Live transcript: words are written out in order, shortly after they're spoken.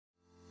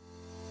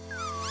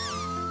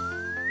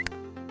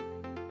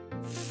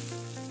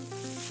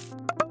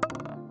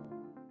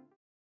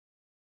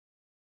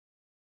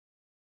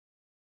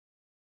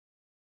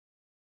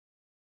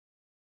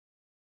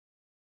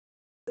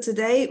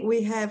today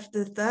we have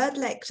the third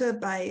lecture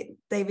by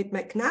David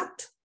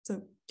McNutt.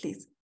 So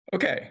please.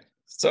 Okay.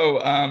 So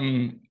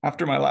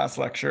after my last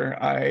lecture,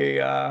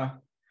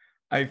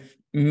 I've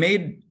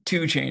made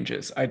two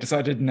changes. I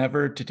decided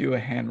never to do a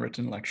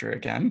handwritten lecture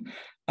again,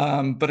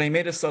 but I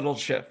made a subtle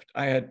shift.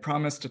 I had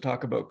promised to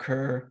talk about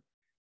Kerr,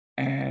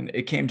 and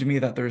it came to me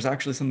that there's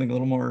actually something a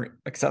little more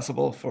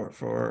accessible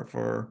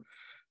for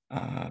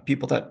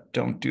people that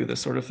don't do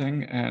this sort of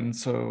thing. And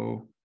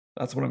so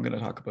that's what I'm going to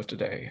talk about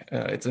today.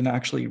 It's an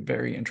actually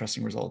very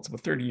interesting result. It's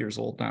about 30 years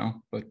old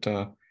now, but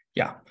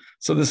yeah.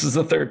 So this is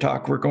the third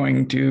talk. We're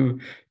going to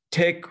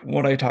take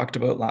what I talked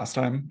about last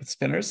time with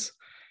spinners,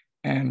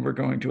 and we're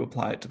going to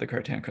apply it to the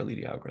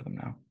Cartan-Karlhede algorithm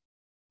now.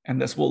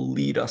 And this will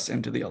lead us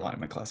into the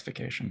alignment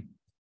classification.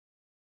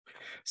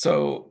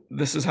 So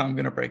this is how I'm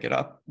going to break it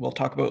up. We'll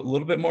talk about a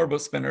little bit more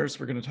about spinners.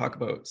 We're going to talk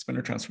about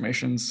spinor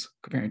transformations,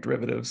 covariant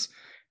derivatives,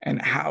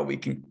 and how we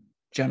can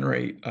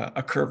generate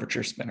a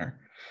curvature spinor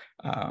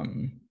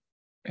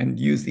and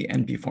use the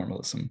NP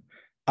formalism.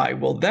 I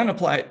will then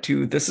apply it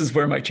to, this is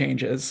where my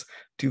change is,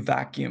 to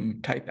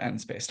vacuum type N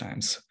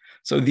spacetimes.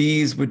 So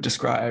these would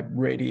describe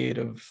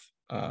radiative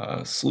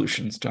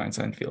solutions to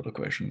Einstein field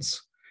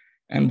equations.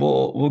 And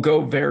we'll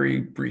go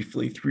very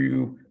briefly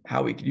through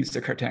how we could use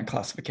the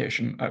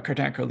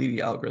Cartan-Karlhede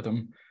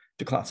algorithm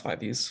to classify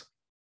these.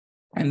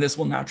 And this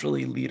will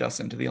naturally lead us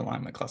into the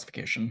alignment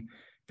classification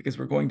because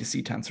we're going to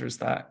see tensors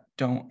that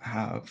don't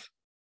have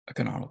a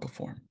canonical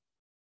form.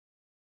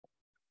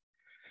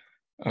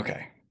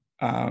 Okay,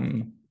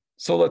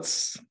 so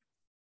let's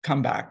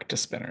come back to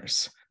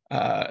spinners.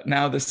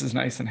 Now this is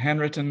nice and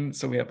handwritten.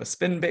 So we have a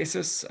spin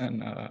basis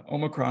and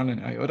omicron and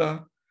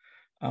iota.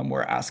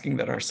 We're asking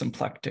that our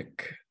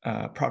symplectic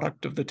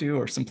product of the two,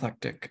 or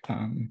symplectic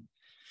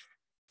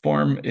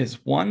form,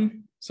 is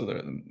 1. So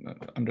they're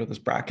under this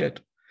bracket.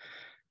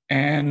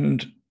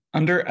 And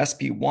under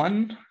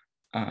SP1,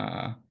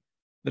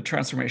 the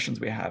transformations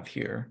we have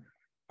here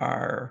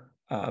are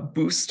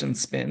boost and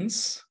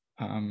spins.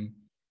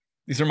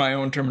 These are my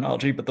own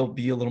terminology, but they'll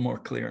be a little more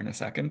clear in a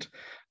second.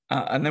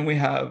 And then we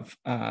have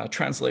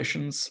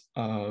translations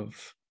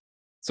of,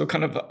 so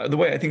kind of the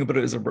way I think about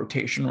it is a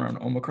rotation around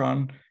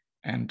omicron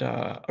and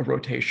a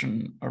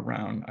rotation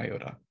around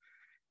iota.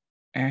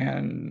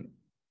 And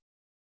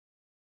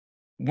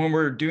when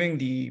we're doing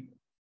the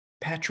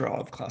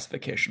Petrov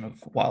classification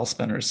of Weil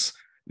spinners,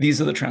 these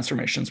are the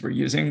transformations we're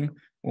using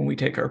when we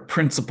take our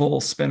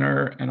principal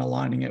spinor and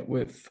aligning it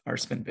with our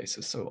spin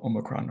basis, so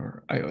omicron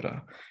or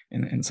iota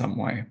in some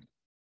way.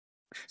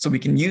 So we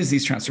can use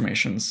these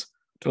transformations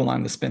to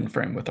align the spin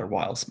frame with our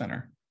Weil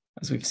spinor,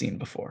 as we've seen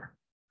before.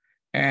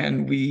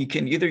 And we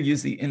can either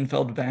use the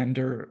Infeld-van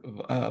der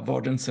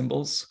Waals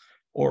symbols,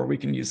 or we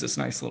can use this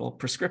nice little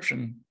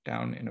prescription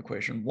down in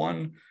equation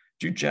 1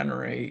 to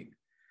generate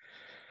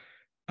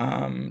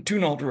 2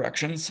 null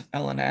directions,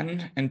 L and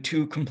N, and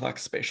 2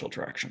 complex spatial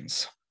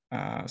directions.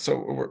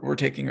 So we're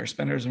taking our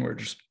spinners and we're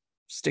just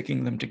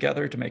sticking them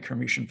together to make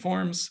Hermitian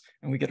forms,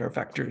 and we get our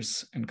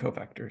vectors and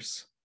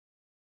covectors.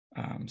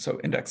 So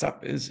index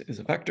up is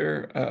a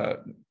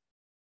vector.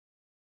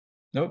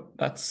 Nope,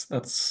 that's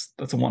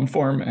a 1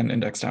 form, and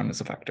index down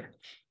is a vector.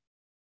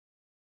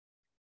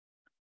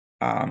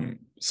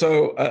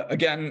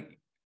 Again,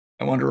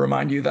 I want to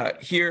remind you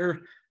that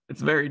here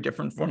it's very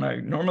different from what I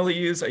normally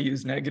use. I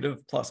use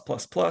negative plus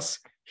plus plus.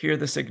 Here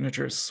the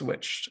signature is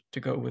switched to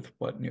go with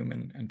what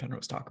Newman and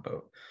Penrose talk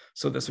about.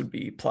 So this would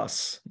be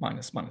plus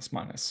minus minus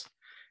minus,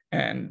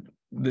 and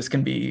this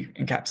can be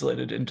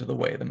encapsulated into the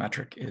way the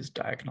metric is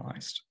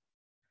diagonalized.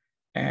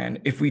 And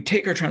if we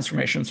take our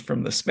transformations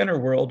from the spinor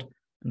world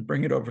and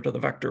bring it over to the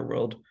vector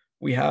world,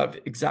 we have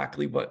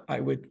exactly what I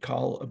would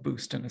call a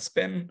boost and a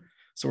spin.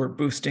 So we're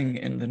boosting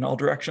in the null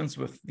directions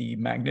with the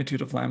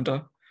magnitude of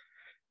lambda,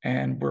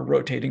 and we're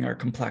rotating our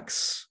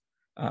complex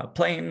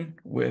plane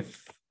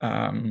with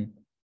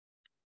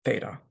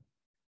theta.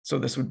 So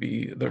this would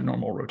be their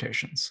normal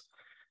rotations.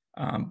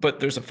 But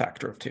there's a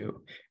factor of 2.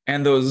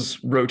 And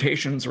those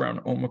rotations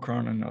around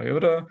omicron and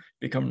iota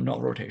become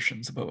null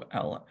rotations about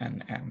L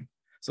and N.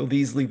 So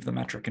these leave the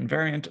metric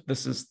invariant.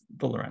 This is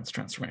the Lorentz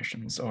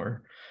transformations,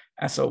 or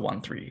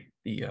SO13,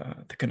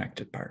 the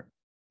connected part.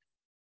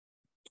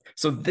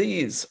 So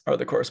these are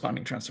the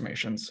corresponding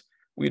transformations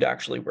we'd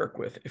actually work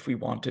with if we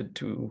wanted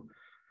to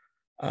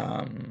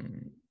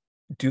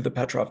do the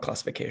Petrov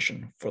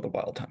classification for the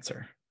Weil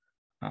tensor.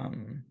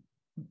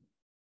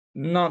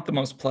 Not the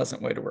most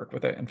pleasant way to work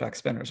with it. In fact,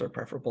 spinners are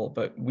preferable,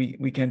 but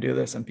we can do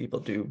this, and people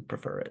do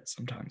prefer it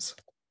sometimes.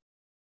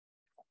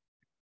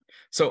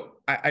 So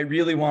I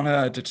really want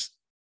to just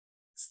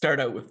start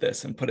out with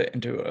this and put it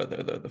into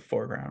the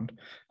foreground.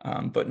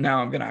 But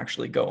now I'm going to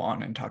actually go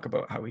on and talk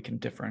about how we can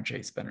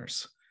differentiate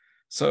spinners.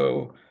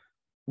 So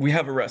we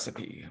have a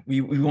recipe.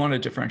 We want to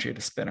differentiate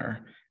a spinor.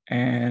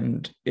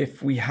 And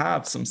if we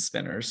have some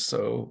spinners,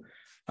 so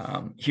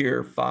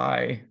here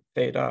phi,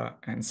 theta,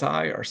 and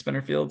psi are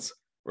spinor fields,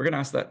 we're going to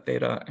ask that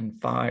theta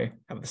and phi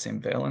have the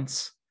same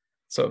valence.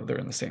 So they're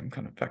in the same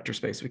kind of vector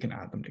space. We can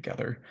add them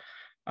together.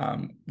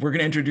 we're going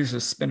to introduce a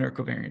spinor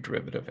covariant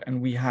derivative,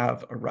 and we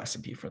have a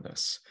recipe for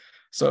this.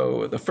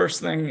 So the first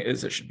thing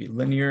is it should be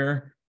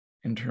linear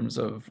in terms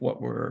of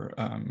what we're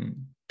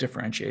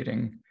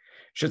differentiating.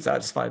 Should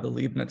satisfy the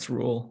Leibniz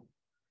rule.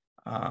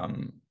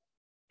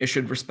 It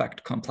should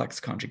respect complex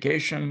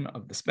conjugation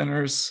of the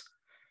spinors.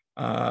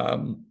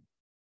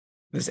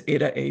 This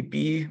eta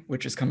AB,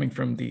 which is coming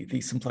from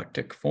the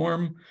symplectic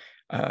form,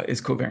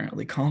 is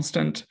covariantly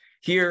constant.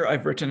 Here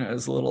I've written it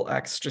as a little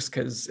x just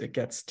because it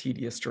gets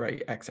tedious to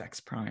write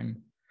xx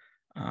prime.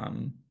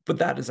 But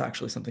that is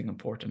actually something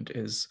important,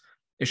 is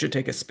it should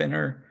take a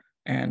spinor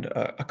and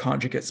a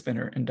conjugate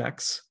spinor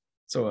index,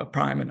 so a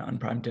prime and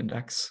unprimed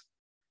index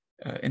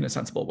in a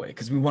sensible way,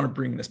 because we want to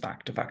bring this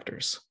back to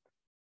vectors.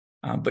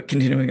 But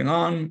continuing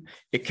on,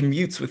 it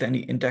commutes with any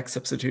index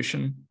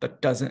substitution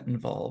that doesn't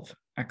involve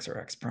x or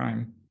x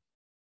prime.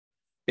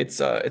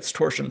 It's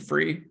torsion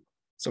free.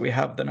 So we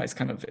have the nice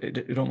kind of,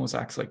 it almost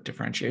acts like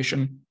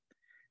differentiation.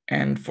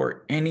 And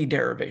for any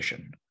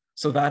derivation,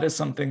 so that is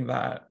something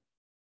that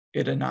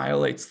it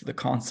annihilates the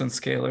constant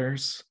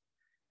scalars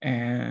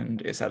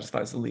and it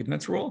satisfies the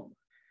Leibniz rule.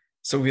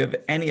 So we have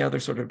any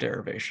other sort of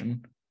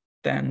derivation,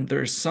 then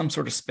there's some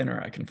sort of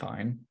spinor I can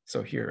find.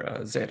 So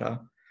here, zeta,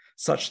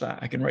 such that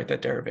I can write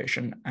that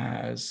derivation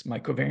as my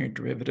covariant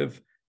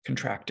derivative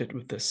contracted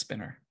with this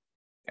spinor.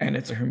 And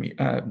it's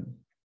a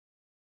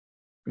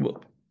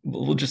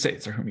we'll just say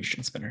it's a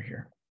Hermitian spinor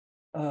here.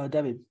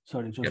 David,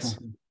 sorry, just yes.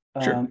 one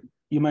thing. Sure.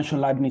 You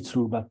mentioned Leibniz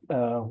rule, but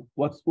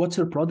what's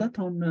your product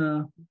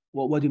on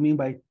what do you mean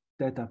by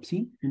theta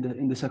psi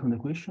in the second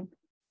equation?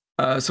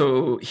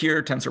 So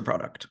here, tensor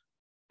product.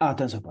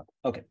 Tensor product.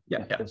 Okay.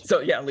 Yeah. So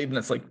yeah,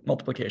 Leibniz like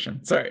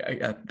multiplication. Sorry.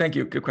 Thank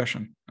you. Good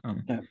question.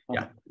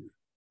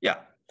 Yeah.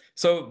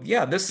 So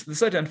yeah,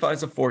 this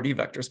identifies a 4D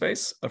vector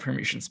space of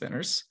Hermitian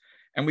spinors,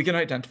 and we can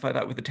identify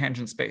that with a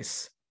tangent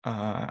space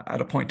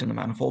at a point in the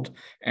manifold,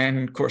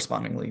 and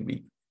correspondingly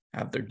we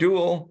have their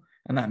dual,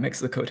 and that makes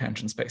the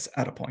cotangent space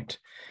at a point.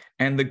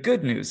 And the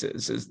good news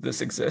is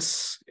this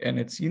exists and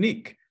it's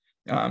unique.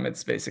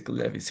 It's basically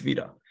Levi's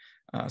Vita.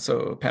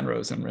 So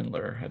Penrose and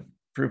Rindler had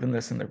proven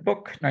this in their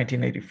book,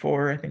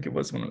 1984, I think it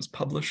was when it was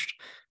published,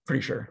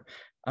 pretty sure.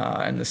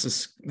 And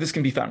this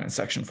can be found in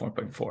section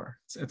 4.4.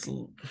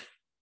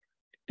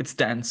 It's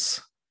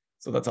dense,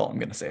 so that's all I'm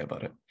going to say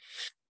about it.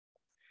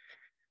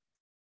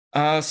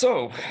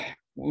 So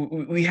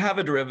we have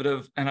a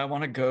derivative, and I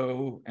want to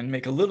go and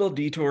make a little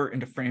detour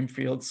into frame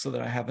fields so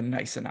that I have a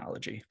nice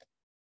analogy.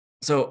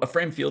 So a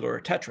frame field or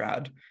a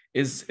tetrad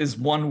is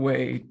one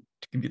way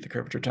to compute the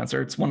curvature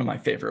tensor. It's one of my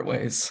favorite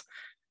ways.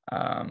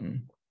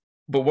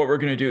 But what we're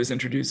going to do is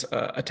introduce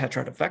a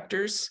tetrad of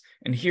vectors,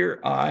 and here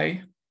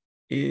I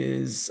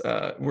is,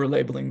 we're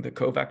labeling the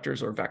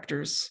covectors or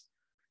vectors,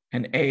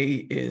 and A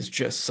is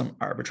just some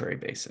arbitrary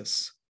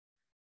basis.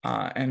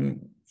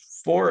 And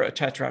for a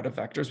tetrad of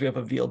vectors, we have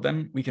a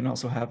Wielben. We can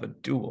also have a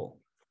dual.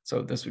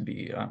 So this would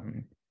be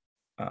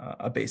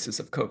a basis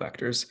of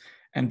covectors.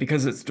 And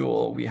because it's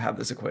dual, we have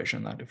this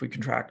equation that if we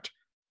contract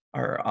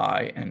our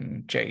I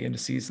and J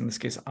indices, in this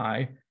case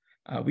I,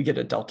 we get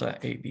a delta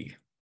AB.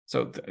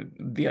 So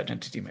the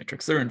identity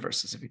matrix, they're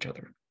inverses of each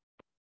other.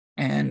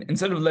 And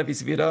instead of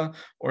Levi's Vita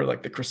or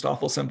like the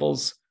Christoffel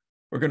symbols,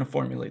 we're going to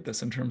formulate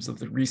this in terms of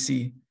the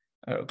Ricci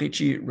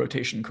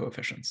rotation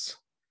coefficients.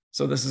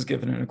 So this is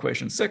given in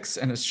equation 6,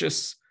 and it's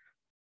just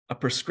a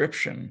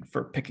prescription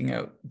for picking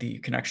out the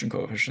connection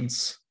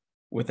coefficients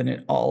with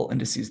all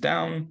indices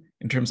down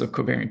in terms of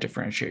covariant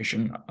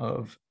differentiation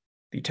of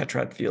the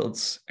tetrad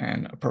fields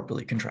and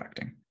appropriately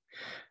contracting.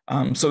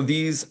 So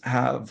these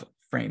have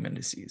frame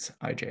indices,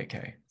 I, J,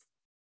 K.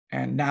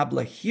 And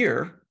nabla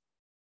here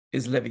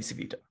is Levi's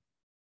Vita.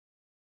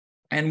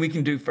 And we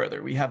can do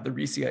further. We have the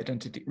Ricci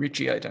identity,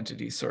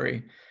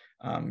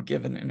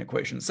 given in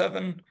equation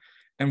 7.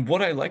 And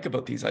what I like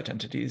about these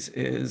identities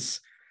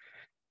is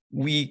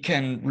we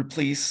can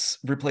replace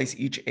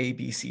each A,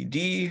 B, C,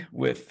 D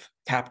with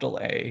capital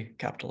A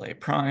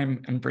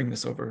prime, and bring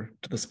this over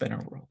to the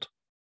spinor world.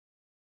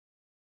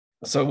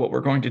 So what we're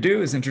going to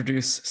do is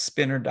introduce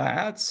spinor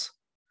dyads.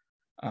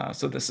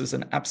 So this is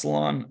an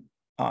epsilon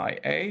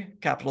IA.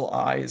 Capital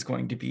I is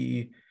going to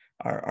be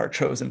our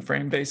chosen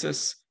frame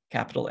basis.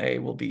 Capital A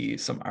will be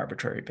some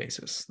arbitrary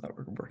basis that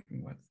we're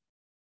working with.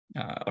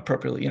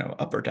 Appropriately,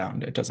 up or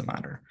down, it doesn't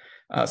matter.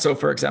 So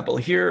for example,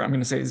 here, I'm going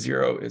to say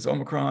 0 is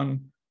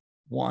Omicron,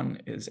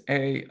 1 is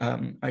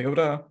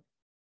iota,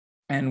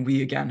 and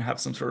we again have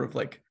some sort of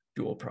like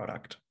dual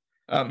product.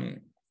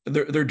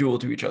 They're dual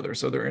to each other,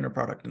 so their inner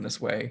product in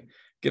this way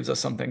gives us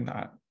something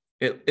that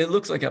it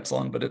looks like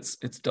epsilon, but it's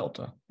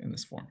delta in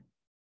this form.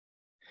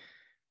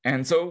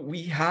 And so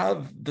we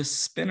have the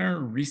spinor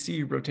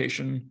Ricci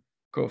rotation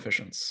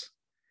coefficients.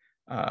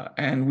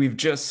 And we've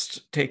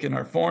just taken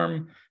our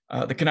form.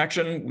 The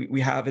connection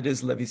we have, it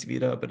is Levi's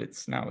Vita, but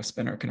it's now a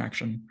spinor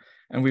connection.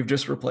 And we've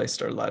just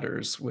replaced our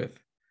letters with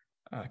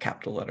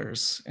capital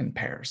letters in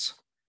pairs.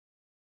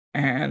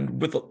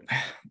 And with,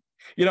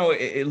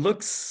 it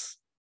looks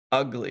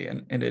ugly,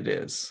 and it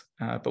is,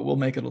 but we'll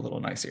make it a little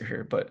nicer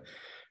here. But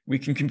we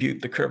can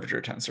compute the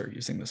curvature tensor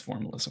using this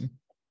formalism.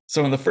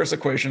 So in the first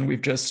equation,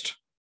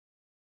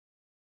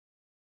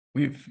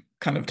 we've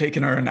kind of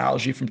taken our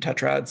analogy from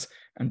tetrads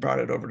and brought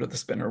it over to the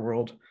spinor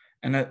world.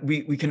 And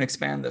we can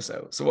expand this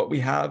out. So what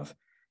we have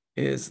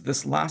is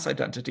this last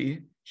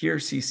identity. Here,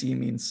 CC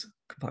means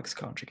complex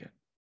conjugate.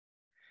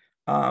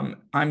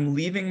 I'm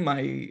leaving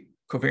my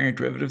covariant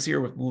derivatives here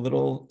with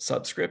little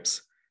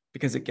subscripts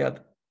because it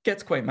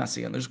gets quite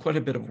messy and there's quite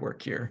a bit of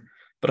work here,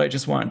 but I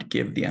just wanted to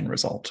give the end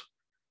result.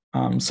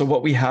 So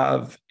what we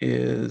have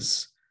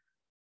is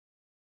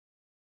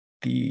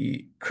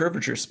the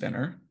curvature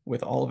spinor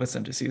with all of its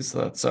indices. So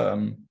that's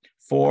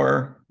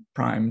 4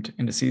 primed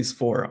indices,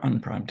 4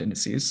 unprimed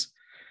indices,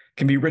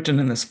 can be written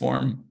in this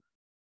form.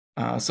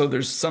 So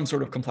there's some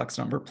sort of complex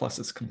number plus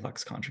its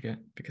complex conjugate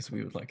because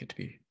we would like it to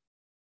be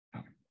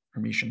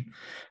Hermitian.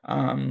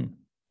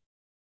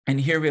 And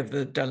here we have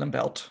the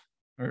D'Alembert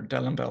or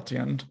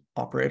D'Alembert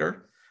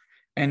operator.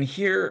 And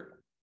here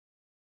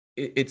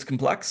it's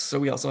complex. So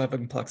we also have a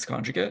complex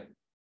conjugate.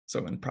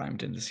 So in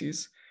primed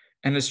indices.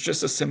 And it's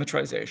just a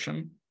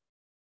symmetrization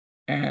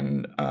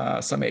and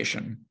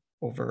summation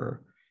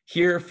over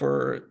here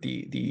for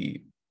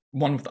the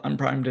one with the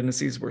unprimed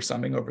indices, we're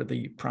summing over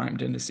the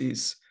primed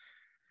indices.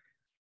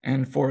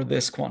 And for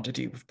this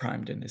quantity with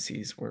primed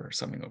indices, we're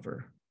summing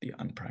over the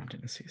unprimed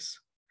indices.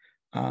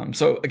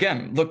 So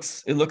again,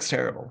 it looks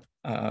terrible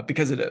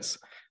because it is,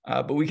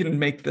 but we can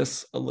make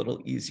this a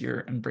little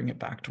easier and bring it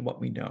back to what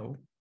we know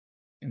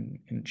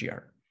in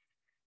GR.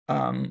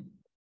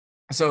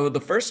 So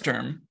the first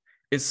term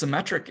is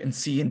symmetric in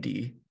C and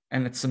D,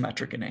 and it's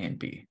symmetric in A and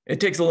B. It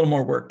takes a little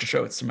more work to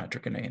show it's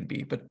symmetric in A and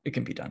B, but it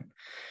can be done.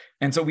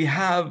 And so we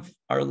have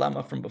our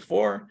lemma from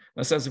before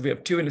that says if we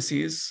have 2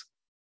 indices,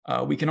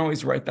 we can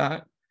always write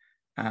that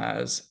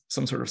as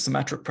some sort of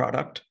symmetric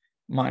product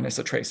minus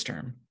a trace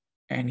term.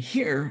 And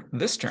here,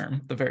 this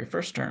term, the very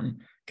first term,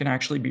 can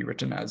actually be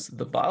written as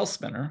the Weil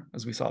spinor,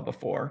 as we saw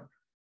before,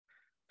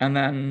 and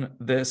then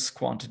this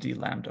quantity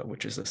lambda,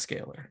 which is a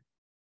scalar.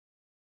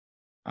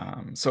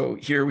 So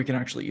here we can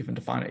actually even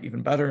define it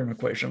even better in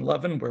equation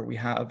 11, where we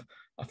have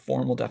a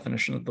formal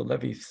definition of the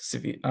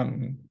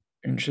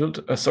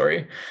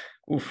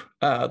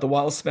the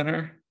Weil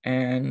spinor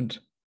and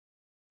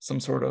some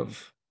sort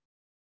of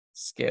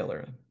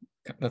scalar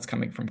that's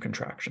coming from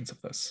contractions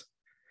of this.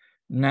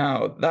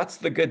 Now, that's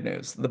the good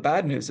news. The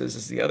bad news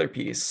is the other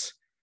piece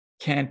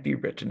can't be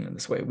written in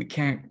this way. We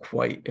can't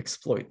quite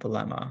exploit the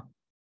lemma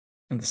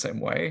in the same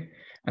way.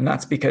 And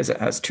that's because it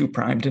has 2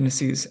 primed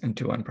indices and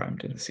 2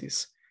 unprimed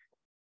indices.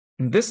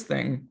 And this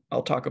thing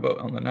I'll talk about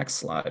on the next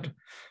slide,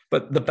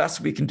 but the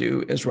best we can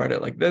do is write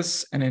it like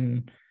this. And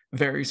in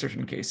very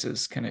certain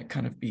cases, can it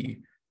kind of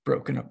be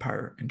broken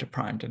apart into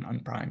primed and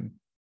unprimed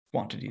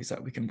quantities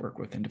that we can work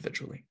with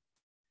individually.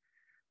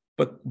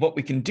 But what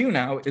we can do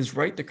now is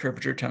write the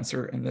curvature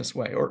tensor in this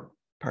way, or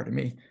pardon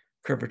me,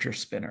 curvature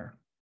spinor.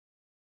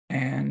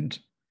 And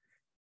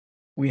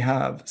we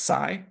have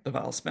psi, the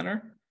Weil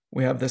spinor.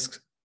 We have this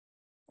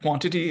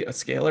quantity, a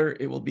scalar.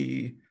 It will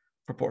be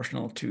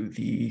proportional to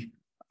the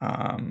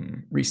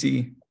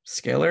Ricci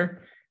scalar.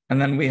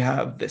 And then we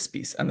have this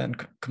piece, and then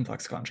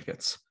complex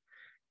conjugates.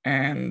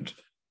 And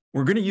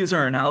we're going to use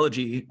our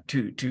analogy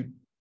to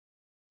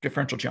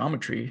differential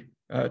geometry,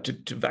 to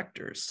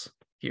vectors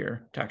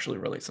here to actually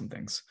relate some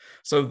things.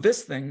 So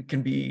this thing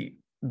can be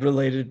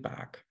related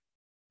back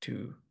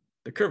to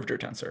the curvature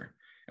tensor.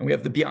 And we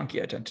have the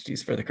Bianchi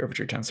identities for the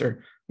curvature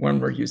tensor when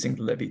we're using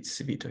the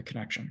Levi-Civita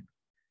connection.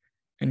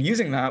 And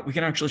using that, we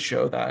can actually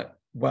show that,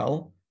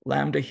 well,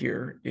 lambda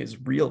here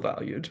is real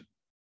valued.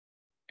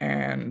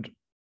 And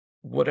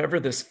whatever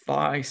this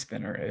phi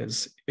spinor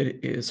is,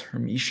 it is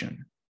Hermitian.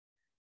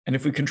 And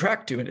if we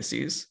contract 2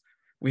 indices,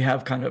 we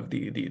have kind of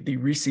the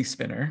Ricci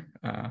spinor.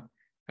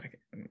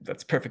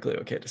 That's perfectly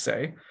okay to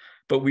say.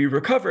 But we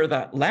recover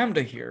that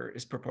lambda here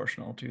is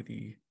proportional to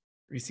the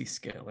Ricci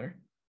scalar.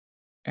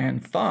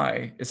 And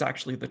phi is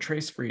actually the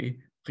trace-free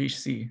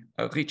Ricci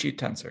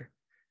tensor.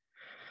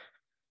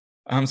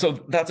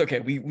 So that's okay.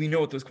 We know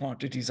what those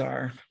quantities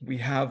are. We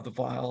have the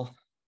Weil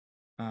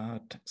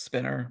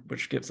spinor,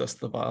 which gives us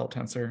the Weil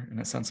tensor in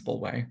a sensible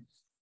way.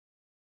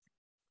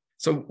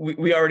 So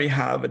we already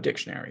have a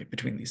dictionary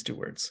between these 2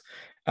 words,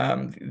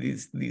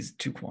 these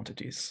 2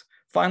 quantities.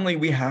 Finally,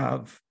 we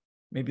have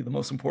maybe the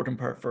most important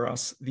part for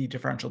us, the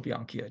differential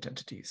Bianchi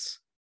identities.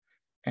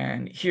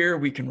 And here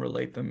we can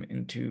relate them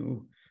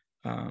into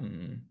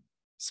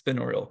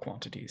spinorial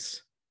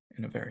quantities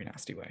in a very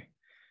nasty way.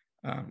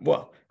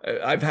 Well,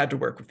 I've had to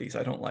work with these.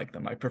 I don't like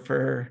them. I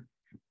prefer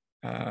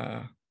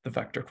the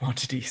vector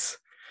quantities.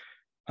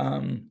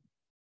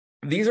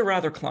 These are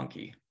rather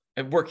clunky.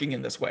 Working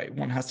in this way,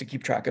 one has to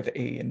keep track of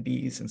A and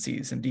B's and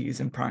C's and D's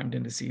and primed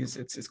indices.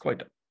 It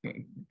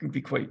can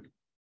be quite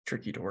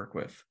tricky to work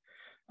with.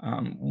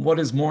 What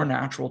is more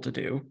natural to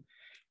do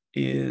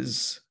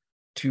is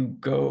to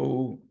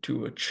go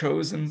to a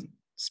chosen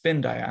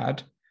spin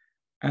dyad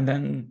and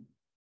then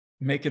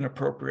make an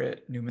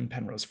appropriate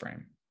Newman-Penrose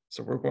frame.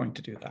 So we're going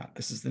to do that.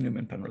 This is the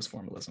Newman-Penrose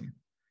formalism.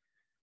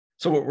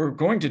 So what we're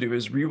going to do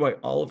is rewrite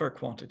all of our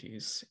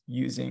quantities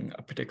using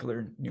a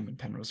particular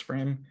Newman-Penrose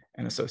frame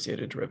and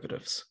associated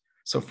derivatives.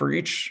 So for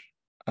each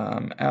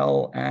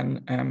L,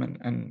 N, M,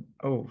 and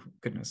oh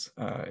goodness,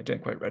 it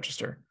didn't quite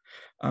register.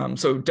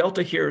 So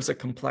delta here is a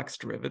complex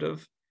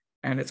derivative,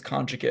 and its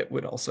conjugate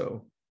would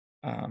also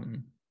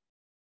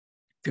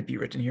could be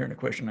written here in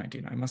equation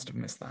 19. I must have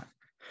missed that.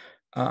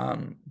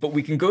 But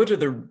we can go to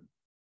the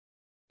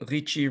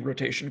Ricci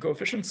rotation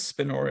coefficients,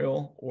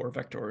 spinorial or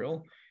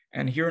vectorial.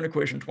 And here in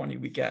equation 20,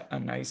 we get a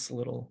nice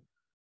little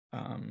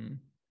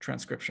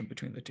transcription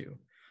between the two.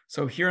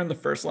 So here in the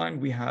first line,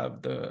 we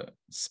have the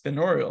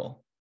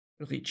spinorial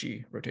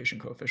Ricci rotation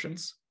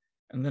coefficients.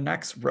 And the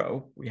next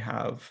row, we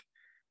have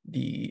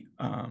the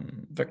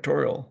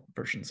vectorial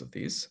versions of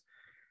these.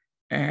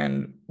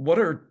 And what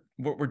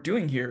we're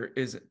doing here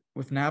is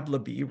with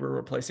nabla b, we're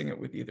replacing it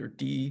with either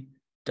d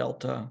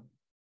delta,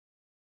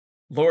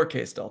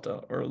 lowercase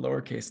delta, or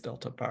lowercase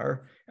delta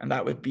bar. And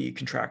that would be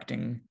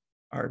contracting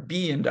our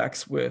b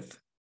index with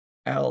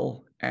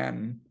L,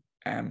 N,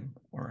 M,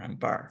 or M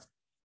bar.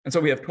 And so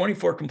we have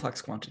 24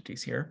 complex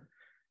quantities here.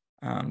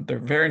 They're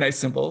very nice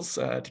symbols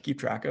to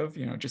keep track of,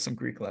 just some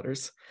Greek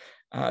letters.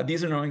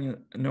 These are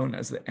known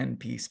as the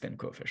NP spin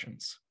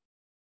coefficients.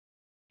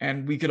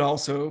 And we could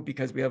also,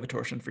 because we have a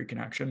torsion-free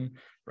connection,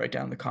 write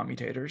down the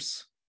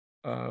commutators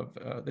of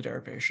the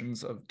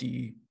derivations of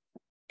d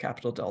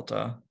capital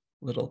delta,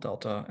 little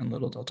delta, and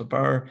little delta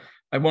bar.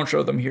 I won't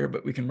show them here,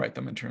 but we can write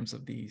them in terms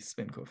of the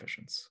spin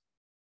coefficients.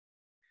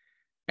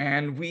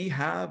 And we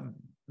have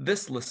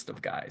this list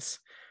of guys.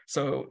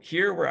 So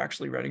here we're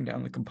actually writing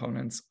down the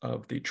components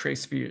of the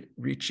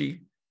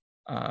trace-Ricci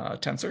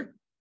tensor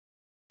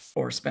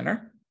or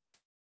spinner.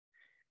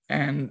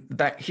 And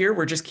that here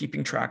we're just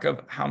keeping track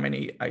of how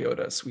many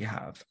iotas we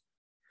have.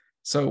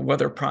 So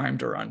whether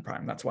primed or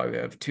unprimed, that's why we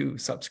have two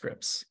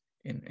subscripts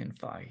in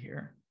phi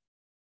here.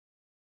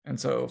 And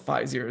so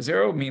phi 0,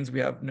 0 means we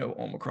have no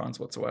omicrons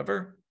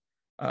whatsoever.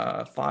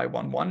 Phi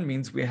 1, 1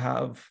 means we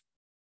have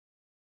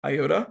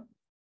iota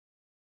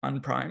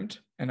unprimed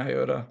and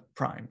iota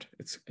primed,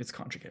 its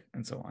conjugate,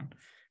 and so on.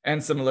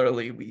 And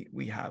similarly,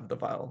 we have the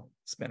Weyl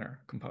spinner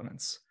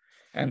components.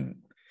 And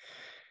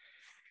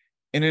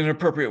in an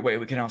appropriate way,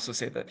 we can also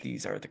say that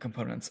these are the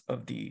components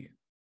of the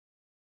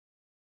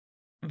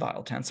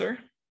Weyl tensor,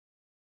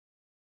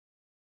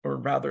 or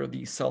rather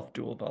the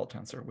self-dual Weyl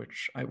tensor,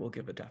 which I will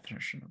give a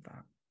definition of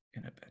that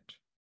in a bit.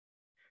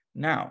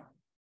 Now,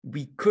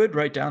 we could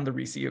write down the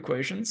Ricci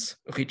equations,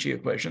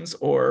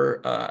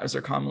 or as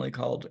they're commonly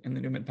called in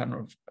the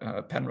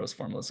Newman-Penrose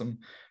formalism,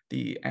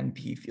 the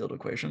NP field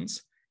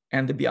equations,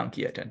 and the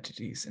Bianchi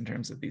identities in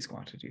terms of these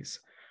quantities.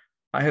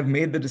 I have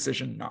made the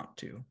decision not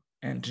to,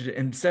 and to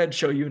instead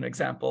show you an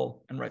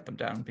example and write them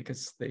down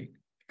because they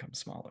become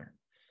smaller.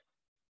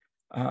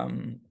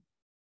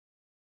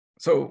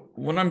 So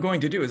what I'm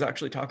going to do is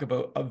actually talk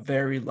about a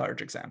very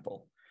large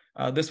example.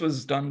 This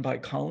was done by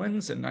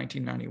Collins in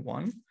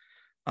 1991.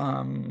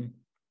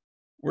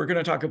 We're going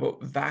to talk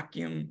about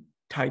vacuum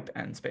type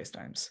n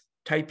spacetimes.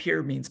 Type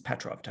here means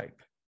Petrov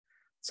type.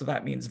 So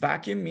that means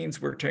vacuum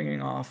means we're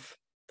turning off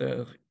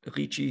the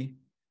Ricci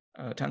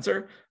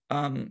tensor.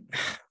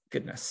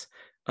 Goodness.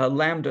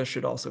 Lambda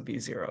should also be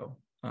 0.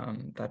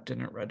 That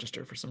didn't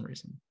register for some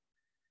reason.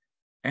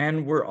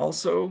 And we're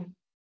also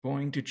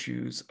going to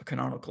choose a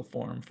canonical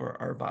form for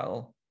our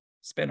Weyl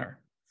spinner.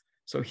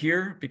 So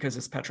here, because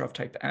it's Petrov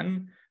type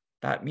n,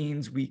 that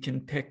means we can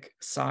pick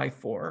psi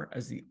 4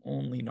 as the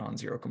only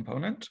non-zero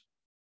component,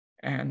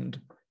 and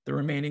the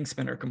remaining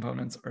spinner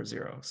components are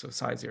 0. So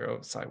psi 0,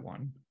 psi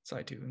 1,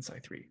 psi 2, and psi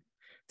 3.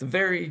 It's a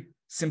very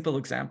simple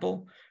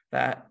example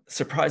that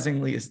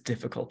surprisingly is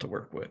difficult to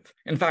work with.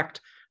 In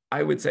fact,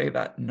 I would say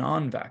that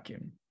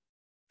non-vacuum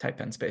type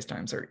n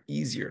spacetimes are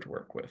easier to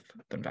work with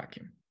than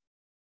vacuum.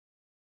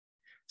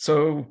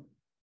 So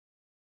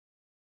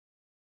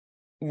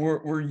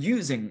we're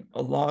using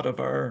a lot of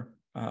our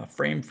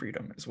frame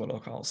freedom is what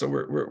I'll call. So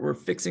we're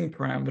fixing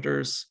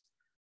parameters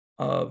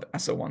of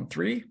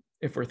SO13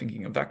 if we're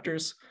thinking of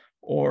vectors,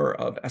 or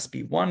of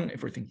SB1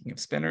 if we're thinking of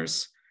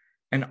spinners.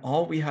 And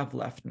all we have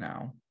left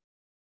now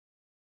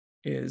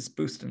is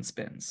boost and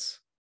spins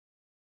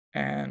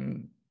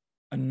and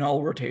a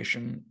null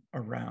rotation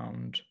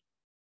around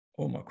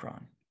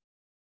omicron.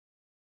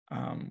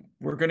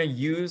 We're going to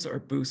use our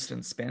boost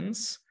and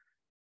spins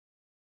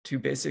to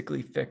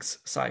basically fix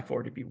psi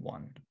 4 to be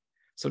 1.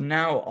 So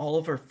now all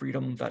of our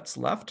freedom that's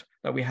left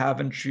that we have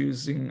in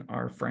choosing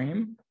our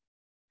frame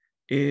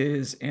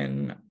is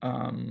in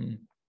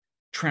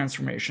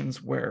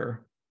transformations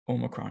where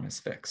omicron is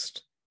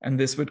fixed. And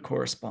this would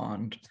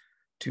correspond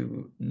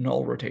to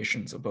null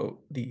rotations about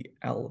the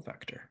L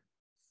vector.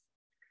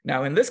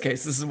 Now, in this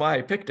case, this is why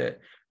I picked it.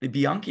 The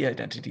Bianchi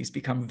identities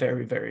become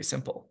very, very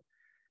simple.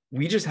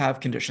 We just have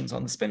conditions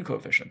on the spin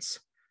coefficients.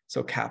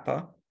 So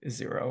kappa is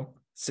 0,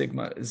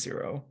 sigma is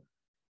 0,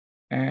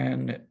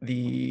 and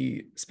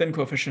the spin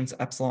coefficients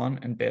epsilon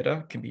and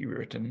beta can be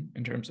written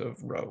in terms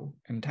of rho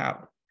and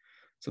tau.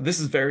 So this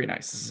is very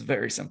nice. This is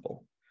very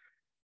simple.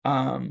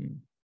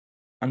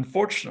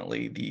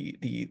 unfortunately,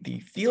 the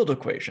field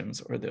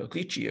equations, or the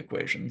Ricci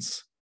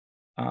equations,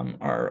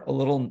 are a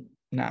little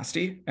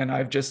nasty. And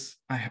I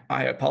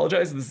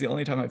apologize. This is the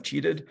only time I've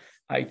cheated.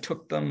 I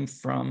took them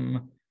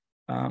from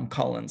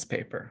Collins'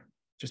 paper,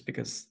 just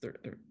because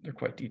they're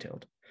quite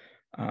detailed.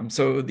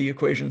 So the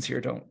equations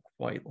here don't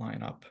quite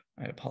line up.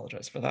 I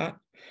apologize for that.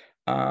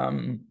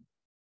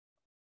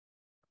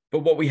 But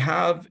what we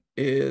have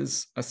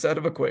is a set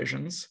of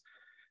equations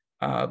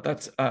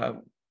that's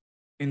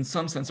in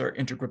some sense our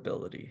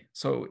integrability.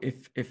 So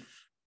if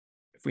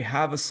we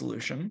have a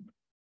solution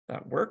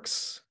that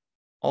works,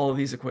 all of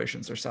these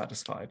equations are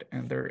satisfied,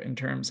 and they're in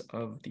terms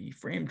of the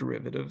frame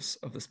derivatives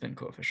of the spin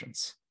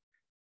coefficients.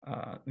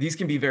 These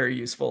can be very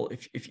useful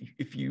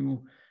if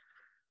you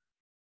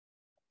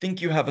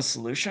think you have a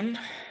solution,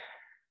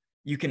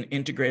 you can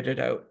integrate it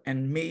out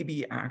and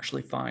maybe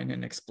actually find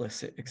an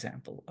explicit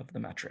example of the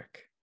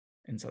metric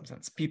in some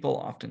sense. People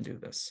often do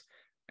this.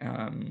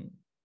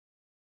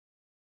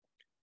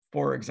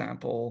 For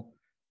example,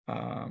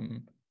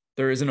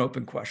 there is an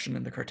open question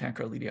in the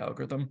Cartan-Karlhede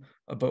algorithm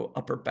about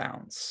upper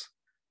bounds.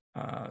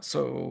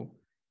 So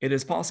it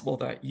is possible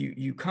that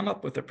you come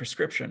up with a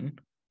prescription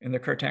in the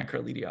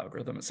Cartan-Karlhede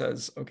algorithm. It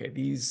says, okay,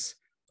 these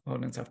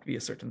components have to be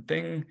a certain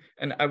thing.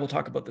 And I will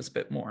talk about this a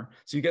bit more.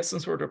 So you get some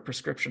sort of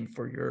prescription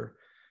for your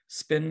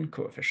spin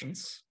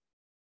coefficients,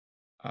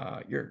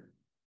 your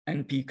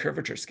NP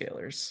curvature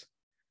scalars.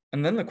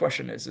 And then the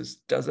question is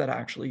does that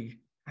actually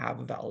have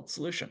a valid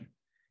solution?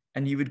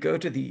 And you would go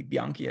to the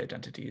Bianchi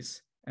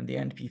identities and the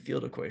NP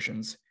field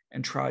equations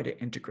and try to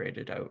integrate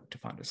it out to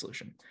find a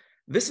solution.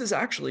 This is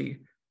actually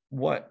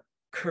what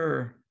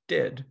Kerr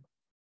did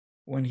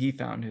when he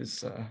found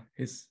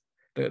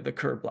the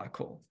Kerr black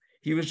hole.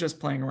 He was just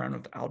playing around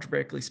with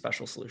algebraically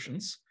special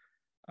solutions,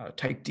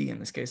 type D in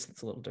this case,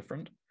 that's a little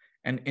different,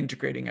 and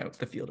integrating out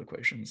the field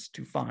equations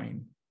to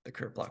find the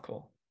Kerr black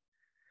hole.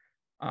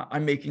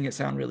 I'm making it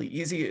sound really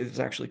easy. It is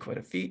actually quite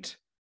a feat,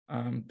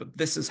 but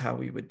this is how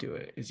we would do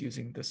it, is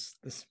using this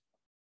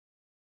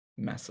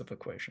mess of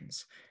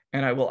equations.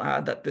 And I will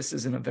add that this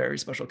is in a very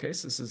special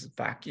case. This is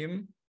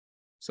vacuum.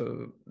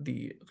 So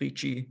the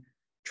Ricci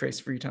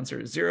trace-free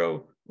tensor is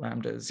 0,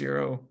 lambda is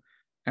 0,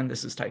 and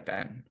this is type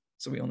N.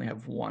 So we only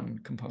have one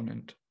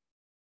component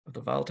of the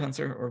Weil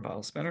tensor or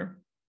Weil spinner.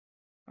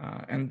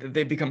 And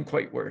they become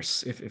quite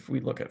worse if we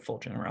look at full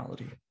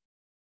generality.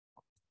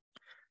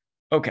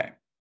 Okay.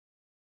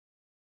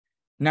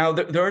 Now,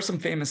 there are some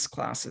famous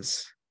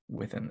classes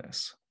within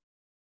this.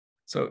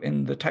 So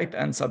in the type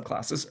N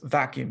subclasses,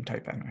 vacuum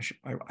type N,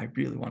 I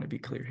really want to be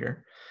clear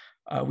here.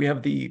 We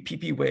have the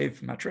PP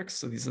wave metrics.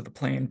 So these are the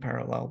plane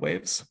parallel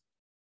waves.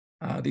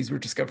 These were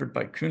discovered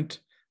by Kunt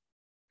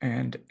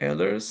and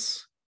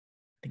Ehlers,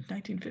 I think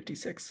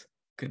 1956.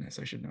 Goodness,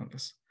 I should know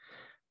this.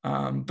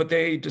 But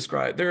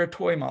they're a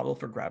toy model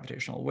for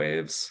gravitational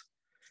waves,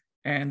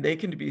 and they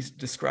can be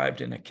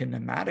described in a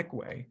kinematic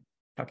way,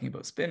 talking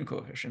about spin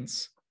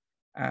coefficients,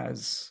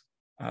 as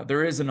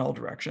there is a null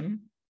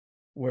direction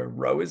where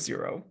rho is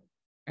 0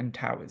 and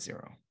tau is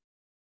 0.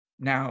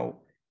 Now,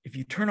 if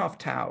you turn off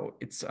tau,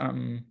 it's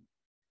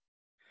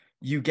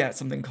you get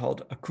something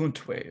called a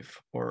Kunt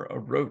wave, or a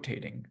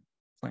rotating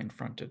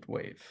plane-fronted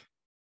wave.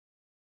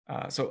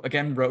 So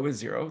again, rho is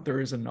 0.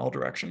 There is a null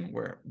direction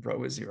where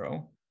rho is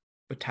 0,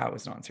 but tau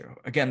is non-zero.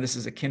 Again, this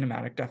is a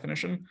kinematic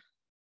definition,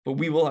 but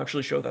we will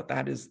actually show that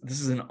this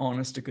is an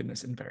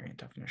honest-to-goodness invariant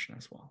definition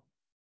as well.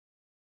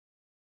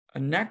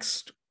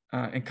 Next,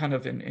 and kind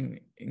of in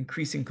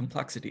increasing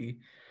complexity,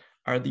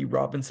 are the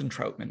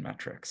Robinson-Troutman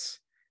metrics.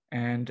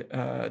 And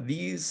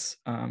these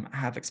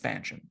have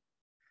expansion.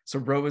 So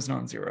rho is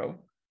non-zero,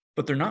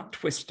 but they're not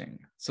twisting.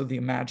 So the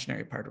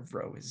imaginary part of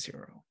rho is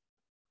 0.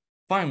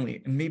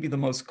 Finally, and maybe the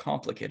most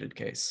complicated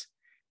case,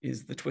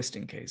 is the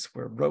twisting case,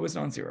 where rho is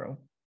non-zero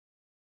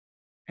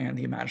and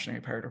the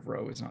imaginary part of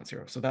rho is not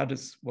 0. So that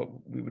is what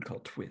we would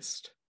call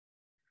twist.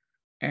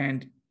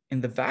 And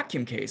in the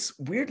vacuum case,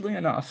 weirdly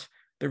enough,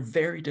 they're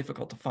very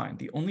difficult to find.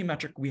 The only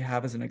metric we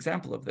have as an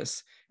example of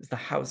this is the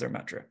Hauser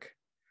metric.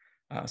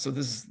 So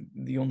this is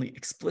the only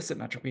explicit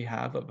metric we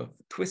have of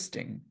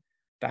twisting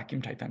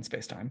vacuum type N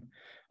spacetime.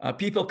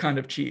 People kind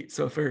of cheat.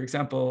 So for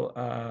example,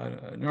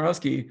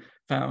 Norowski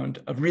found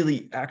a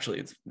really,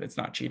 actually it's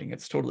not cheating,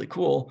 it's totally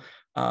cool,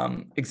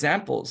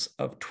 examples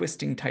of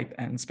twisting type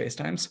N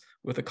spacetimes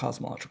with a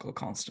cosmological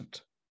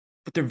constant.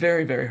 But they're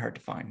very, very hard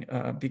to find.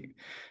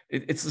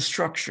 It's the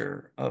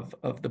structure of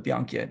the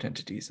Bianchi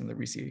identities and the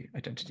Ricci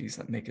identities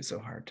that make it so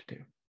hard to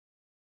do.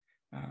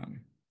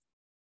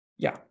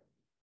 Yeah.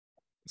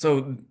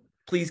 So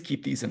please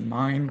keep these in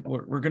mind.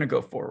 We're going to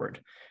go forward.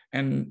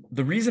 And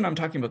the reason I'm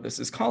talking about this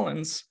is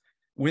Collins,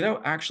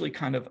 without actually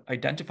kind of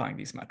identifying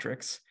these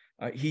metrics,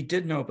 he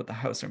did know about the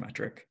Hauser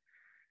metric,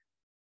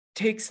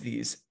 takes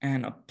these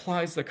and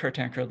applies the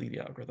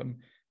Cartan-Karlhede algorithm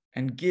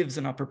and gives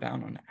an upper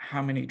bound on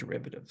how many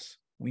derivatives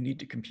we need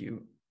to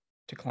compute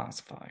to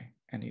classify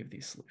any of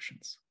these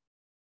solutions.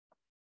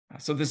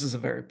 So this is a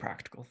very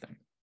practical thing.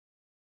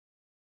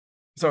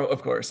 So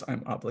of course,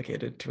 I'm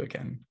obligated to,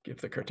 again,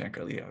 give the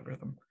Cartan-Karlhede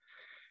algorithm.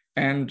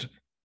 And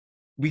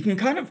we can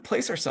kind of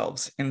place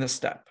ourselves in this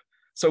step.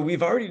 So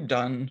we've already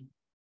done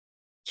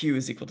Q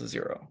is equal to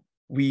 0.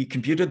 We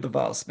computed the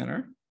Weil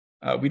spinner.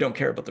 We don't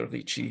care about the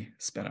Ricci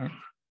spinner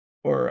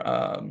or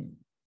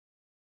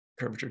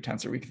curvature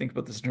tensor. We can think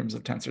about this in terms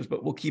of tensors,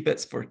 but we'll keep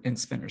it in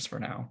spinners for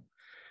now.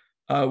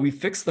 We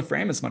fixed the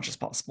frame as much as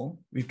possible.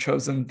 We've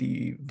chosen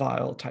the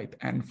Weil type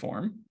N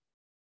form.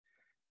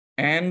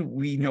 And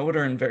we know what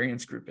our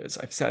invariance group is.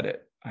 I've said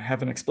it. I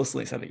haven't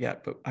explicitly said it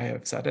yet, but I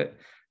have said it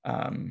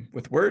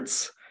with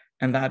words.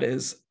 And that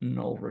is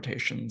null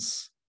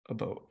rotations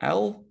about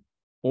L,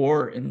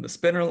 or in the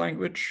spinner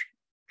language,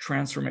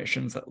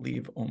 transformations that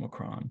leave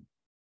Omicron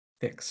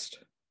fixed.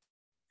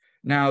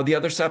 Now, the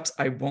other steps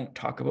I won't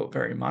talk about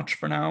very much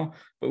for now,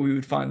 but we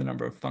would find the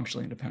number of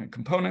functionally independent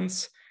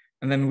components,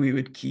 and then we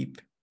would keep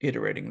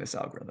iterating this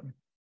algorithm.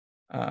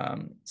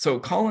 So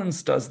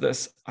Collins does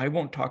this. I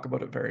won't talk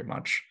about it very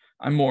much.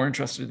 I'm more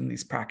interested in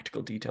these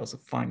practical details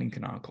of finding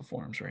canonical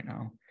forms right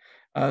now.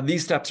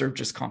 These steps are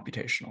just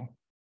computational.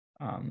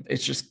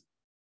 It's just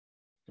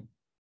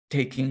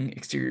taking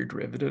exterior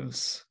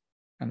derivatives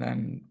and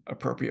then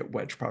appropriate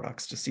wedge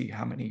products to see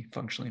how many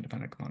functionally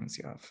independent components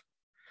you have.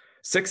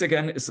 6,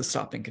 again, is the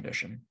stopping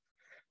condition.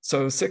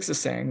 So 6 is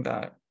saying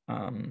that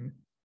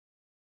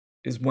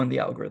is when the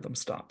algorithm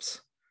stops.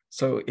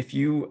 So if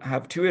you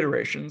have 2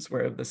 iterations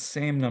where you have the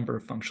same number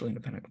of functionally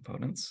independent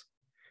components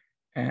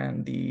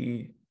and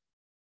the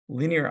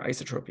linear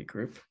isotropy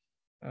group,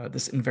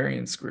 this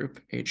invariance group,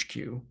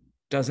 HQ,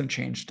 doesn't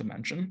change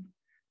dimension,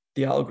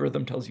 the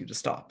algorithm tells you to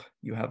stop.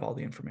 You have all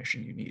the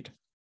information you need.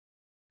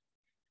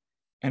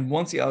 And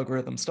once the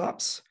algorithm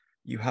stops,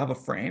 you have a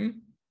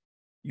frame.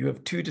 You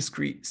have 2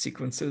 discrete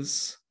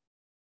sequences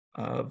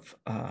of,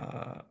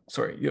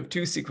 you have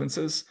 2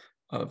 sequences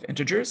of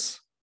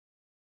integers,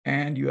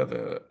 and you have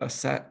a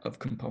set of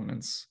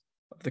components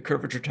of the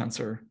curvature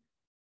tensor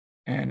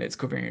and its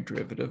covariant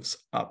derivatives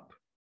up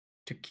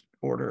to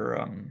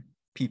order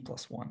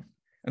p+1.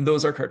 And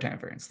those are Cartan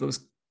invariants.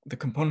 The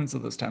components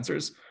of those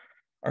tensors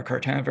are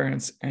Cartan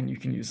invariants, and you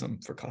can use them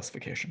for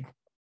classification.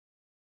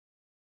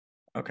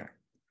 Okay,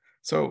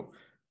 so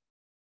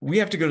we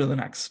have to go to the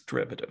next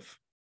derivative.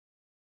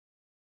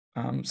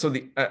 So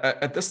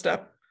at this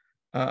step,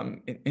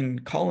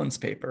 in Collins'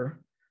 paper,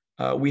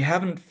 we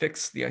haven't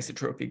fixed the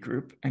isotropy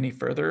group any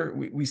further.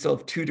 We still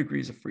have 2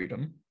 degrees of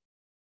freedom.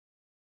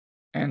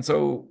 And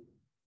so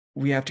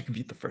we have to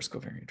compute the first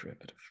covariant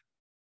derivative.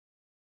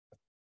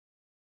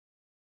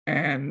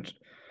 And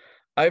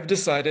I've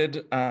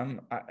decided,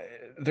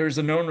 there's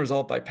a known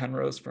result by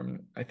Penrose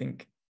from, I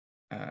think,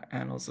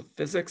 Annals of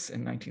Physics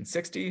in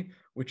 1960,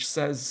 which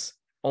says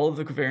all of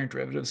the covariant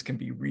derivatives can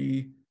be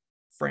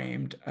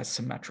reframed as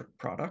symmetric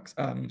products,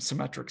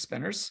 symmetric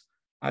spinners.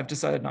 I've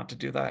decided not to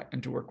do that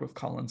and to work with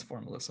Collins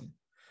formalism.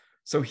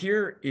 So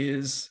here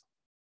is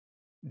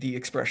the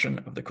expression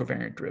of the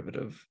covariant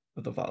derivative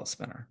of the Weil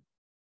spinner.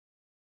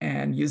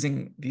 And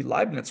using the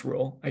Leibniz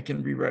rule, I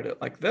can rewrite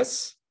it like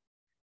this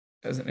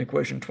as an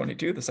equation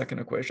 22, the second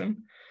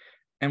equation.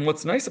 And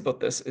what's nice about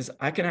this is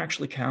I can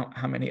actually count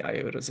how many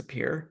iotas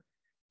appear.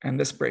 And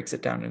this breaks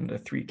it down into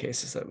 3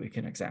 cases that we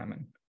can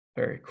examine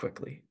very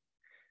quickly.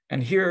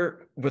 And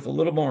here, with a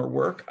little more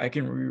work, I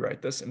can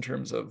rewrite this in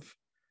terms of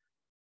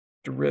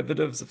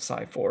derivatives of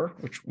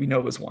psi4, which we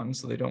know is 1,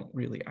 so they don't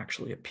really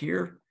actually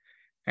appear,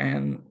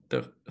 and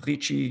the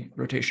Ricci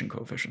rotation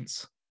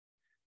coefficients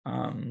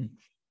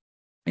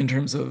in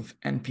terms of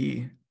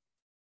NP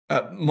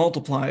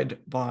multiplied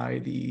by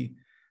the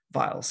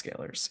Weil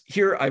scalars.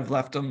 Here, I've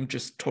left them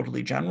just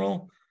totally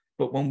general,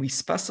 but when we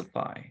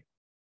specify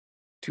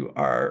to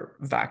our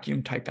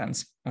vacuum type N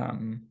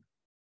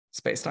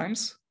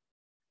spacetimes,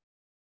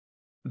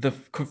 the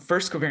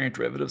first covariant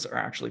derivatives are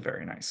actually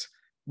very nice.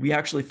 We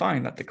actually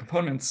find that the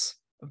components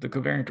of the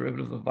covariant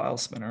derivative of the Weil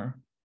spinner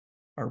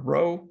are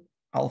rho,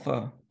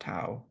 alpha,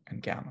 tau,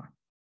 and gamma.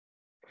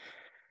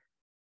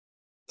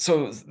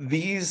 So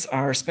these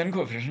are spin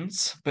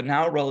coefficients, but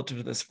now relative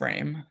to this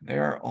frame, they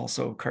are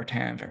also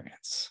Cartan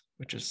invariants,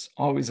 which is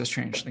always a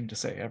strange thing to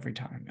say every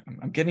time.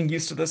 I'm getting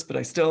used to this, but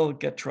I still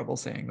get trouble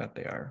saying that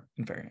they are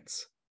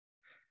invariants.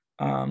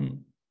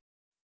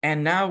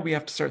 And now we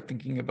have to start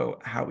thinking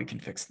about how we can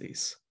fix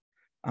these.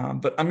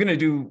 But I'm going to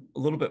do a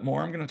little bit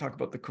more. I'm going to talk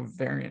about the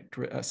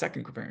covariant,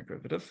 second covariant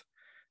derivative.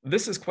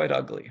 This is quite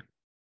ugly.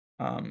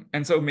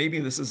 And so maybe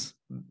this is,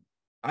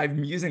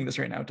 I'm using this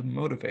right now to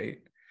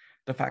motivate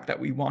the fact that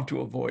we want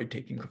to avoid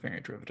taking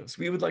covariant derivatives.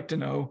 We would like to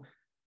know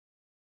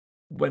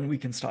when we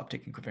can stop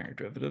taking covariant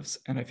derivatives.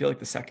 And I feel like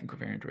the second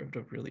covariant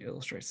derivative really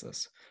illustrates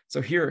this.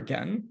 So here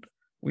again,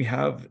 we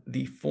have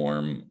the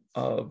form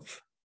of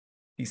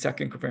the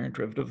second covariant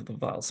derivative of the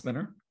Weil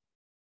spinner.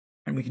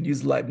 And we can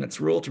use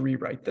Leibniz rule to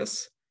rewrite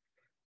this.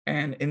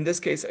 And in this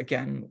case,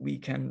 again, we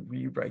can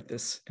rewrite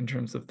this in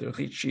terms of the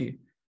Ricci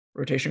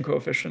rotation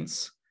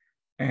coefficients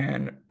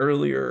and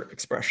earlier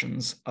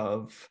expressions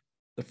of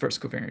the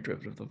first covariant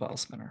derivative of the Weil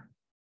spinner.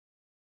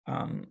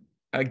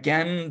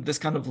 Again, this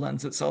kind of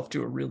lends itself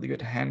to a really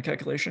good hand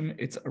calculation.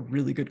 It's a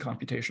really good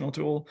computational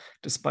tool,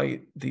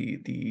 despite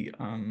the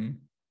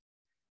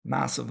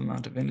massive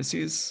amount of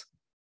indices.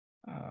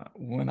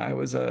 When I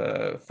was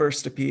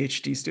first a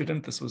PhD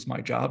student, this was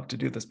my job to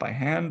do this by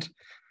hand.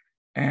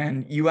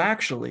 And you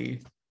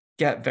actually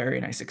get very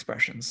nice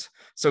expressions.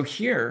 So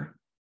here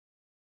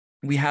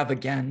we have,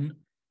 again,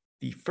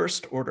 the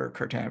first order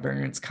Cartan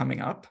invariants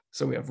coming up.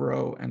 So we have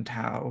rho and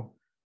tau,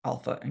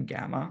 alpha and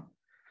gamma.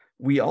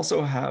 We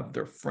also have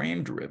their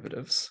frame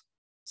derivatives.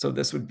 So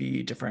this would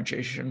be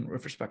differentiation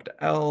with respect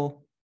to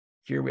L.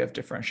 Here we have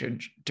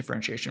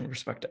differentiation with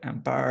respect to M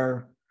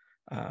bar,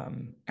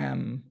 M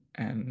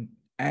and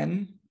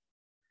N.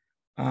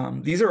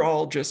 These are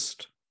all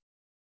just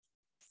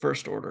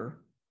first order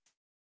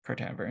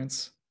Cartan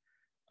invariants.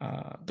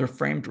 They're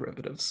frame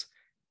derivatives.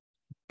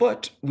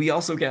 But we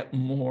also get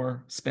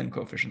more spin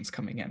coefficients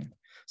coming in.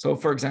 So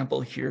for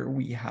example, here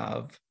we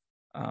have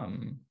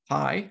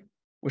pi,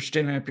 which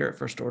didn't appear at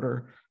first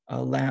order,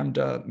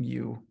 lambda,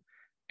 mu,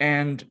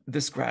 and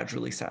this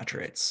gradually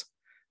saturates.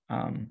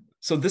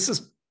 So this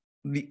is,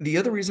 the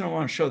other reason I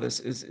want to show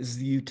this is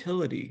the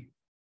utility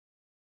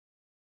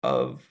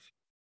of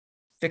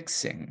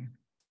fixing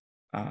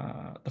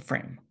the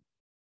frame.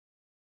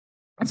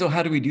 And so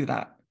how do we do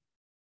that?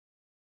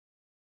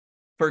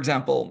 For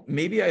example,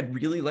 maybe I'd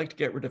really like to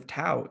get rid of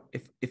tau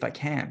if I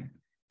can.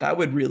 That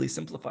would really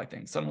simplify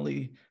things.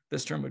 Suddenly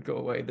this term would go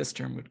away, this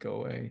term would go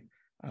away,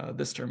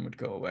 this term would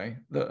go away.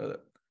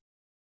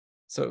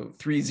 So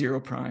 3,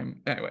 0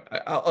 prime. Anyway,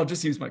 I'll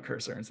just use my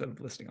cursor instead of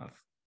listing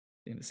off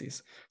the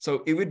indices.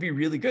 So it would be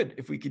really good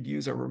if we could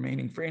use our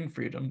remaining frame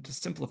freedom to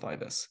simplify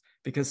this,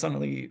 because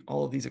suddenly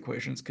all of these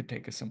equations could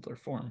take a simpler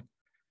form.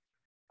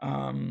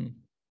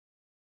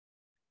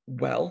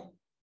 Well,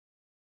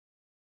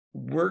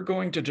 we're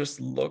going to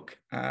just look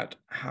at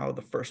how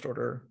the first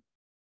order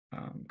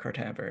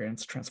Cartan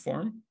invariants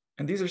transform.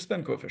 And these are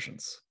spin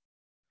coefficients.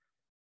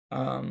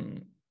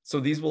 So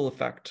these will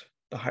affect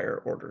the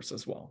higher orders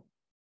as well.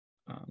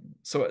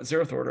 So at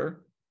 0th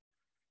order,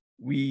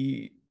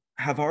 we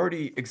have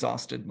already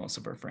exhausted most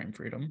of our frame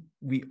freedom.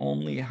 We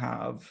only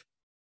have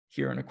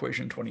here in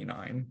equation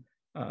 29,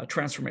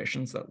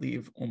 transformations that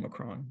leave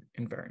Omicron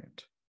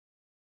invariant.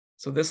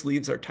 So this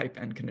leaves our type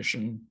n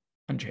condition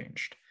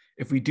unchanged.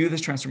 If we do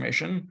this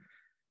transformation,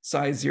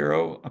 psi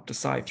 0 up to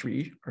psi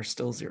 3 are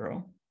still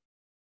 0.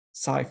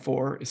 Psi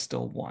 4 is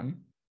still 1,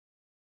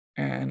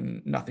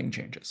 and nothing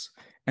changes.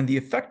 And the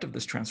effect of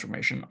this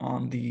transformation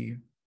on the,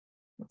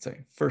 let's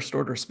say, first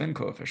order spin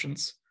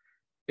coefficients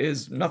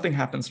is nothing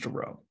happens to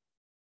rho.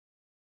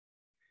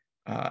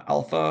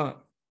 Alpha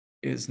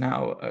is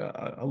now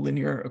a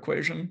linear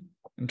equation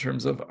in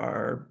terms of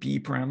our B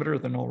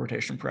parameter, the null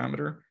rotation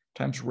parameter,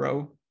 times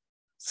rho.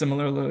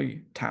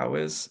 Similarly, tau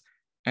is.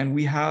 And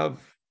we have,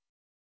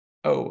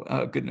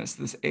 goodness,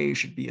 this A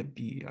should be a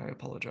B, I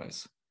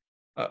apologize.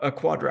 A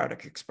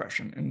quadratic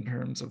expression in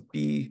terms of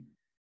B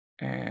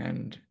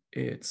and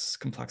its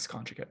complex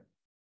conjugate.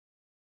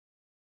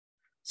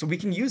 So we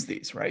can use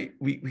these, right?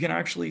 We can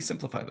actually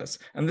simplify this.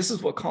 And this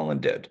is what Colin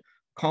did.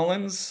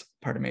 Collins,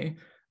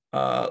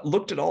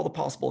 looked at all the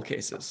possible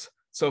cases.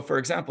 So for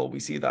example,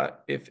 we see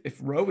that if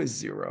rho is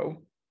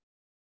 0,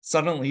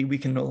 suddenly we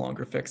can no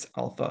longer fix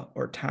alpha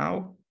or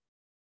tau,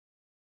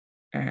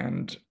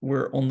 and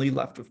we're only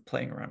left with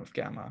playing around with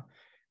gamma.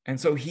 And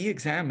so he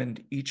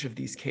examined each of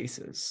these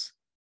cases,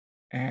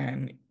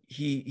 and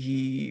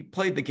he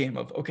played the game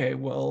of, okay,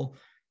 well,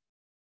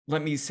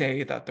 let me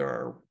say that there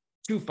are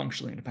 2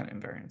 functionally independent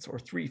invariants or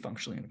 3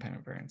 functionally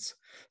independent invariants.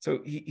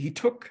 So he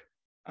took,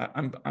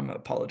 I'm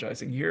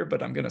apologizing here,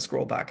 but I'm going to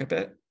scroll back a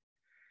bit.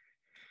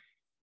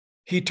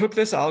 He took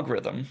this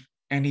algorithm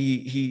and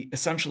he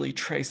essentially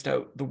traced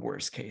out the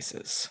worst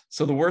cases.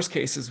 So the worst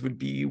cases would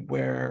be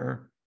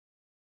where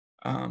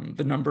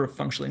the number of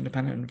functionally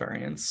independent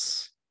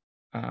invariants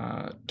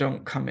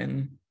don't come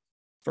in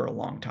for a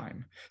long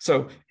time.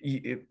 So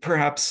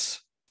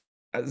perhaps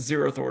at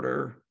 0th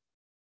order,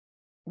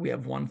 we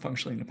have 1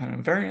 functionally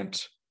independent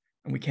invariant,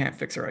 and we can't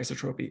fix our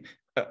isotropy.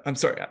 I'm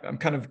sorry, I'm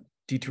kind of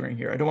detouring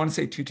here. I don't want to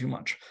say too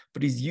much,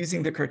 but he's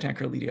using the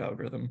Cartan-Karlhede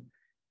algorithm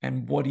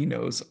and what he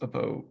knows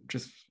about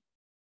just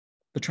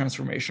the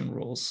transformation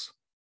rules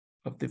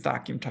of the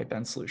vacuum type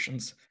n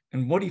solutions.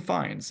 And what he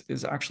finds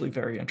is actually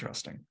very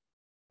interesting.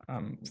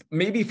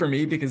 Maybe for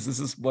me, because this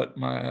is what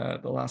the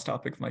last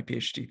topic of my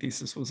PhD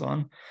thesis was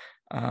on.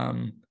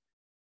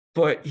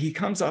 But he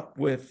comes up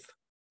with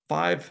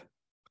 5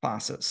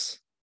 classes.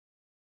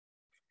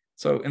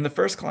 So in the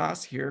first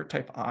class here,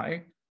 type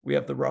I, we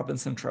have the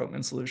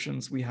Robinson-Troutman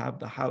solutions. We have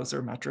the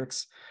Hauser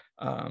metrics,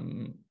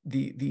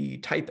 the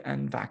type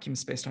n vacuum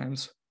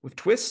spacetimes with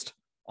twist,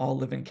 all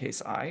live in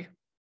case I.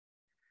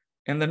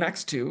 In the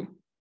next 2,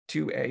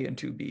 2a and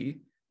 2b,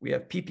 we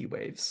have PP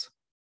waves,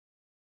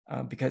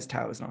 because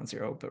tau is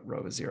non-zero, but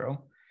rho is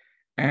 0.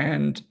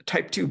 And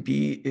type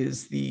 2b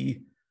is the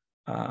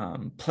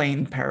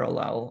plane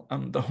parallel,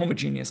 the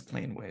homogeneous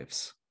plane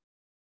waves.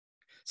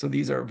 So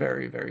these are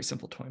very, very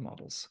simple toy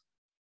models.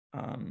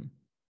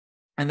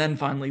 And then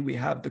finally, we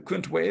have the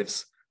Kunt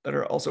waves that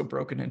are also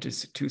broken into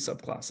 2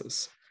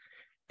 subclasses.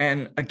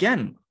 And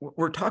again,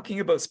 we're talking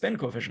about spin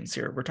coefficients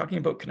here. We're talking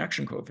about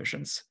connection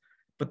coefficients,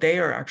 but they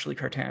are actually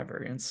Cartan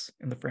invariants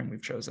in the frame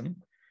we've chosen.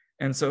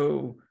 And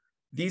so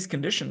these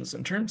conditions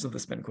in terms of the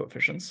spin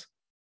coefficients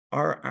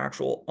are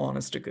actual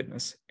honest to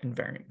goodness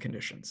invariant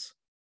conditions.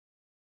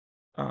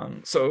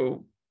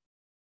 So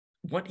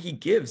what he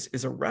gives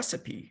is a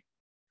recipe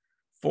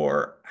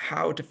for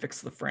how to fix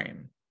the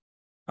frame.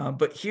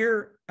 But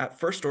here at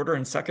first order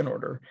and second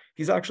order,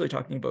 he's actually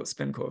talking about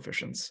spin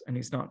coefficients and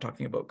he's not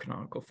talking about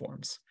canonical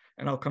forms.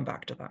 And I'll come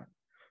back to that.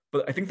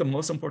 But I think the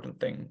most important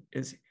thing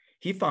is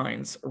he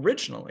finds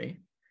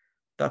originally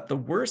that the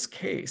worst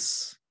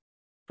case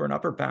for an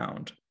upper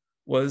bound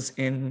was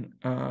in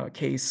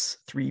case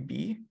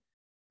 3b,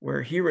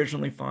 where he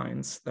originally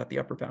finds that the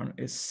upper bound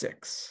is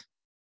 6.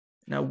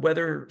 Now,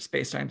 whether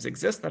spacetimes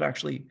exist that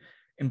actually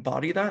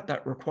embody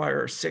that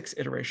require 6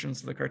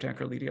 iterations of the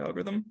Cartan-Karlhede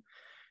algorithm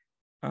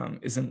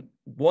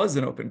was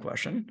an open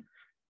question.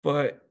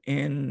 But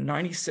in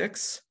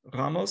 96,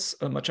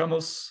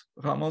 Machamos,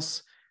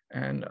 Ramos,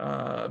 and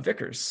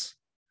Vickers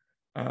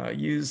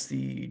use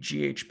the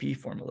GHP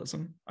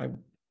formalism. I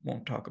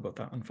won't talk about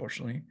that,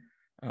 unfortunately.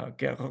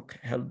 Gerok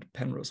held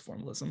Penrose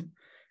formalism.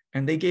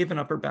 And they gave an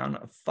upper bound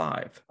of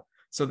 5.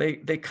 So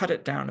they cut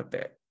it down a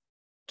bit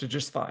to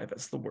just 5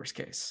 as the worst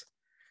case.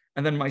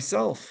 And then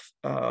myself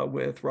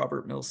with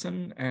Robert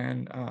Milson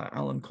and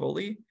Alan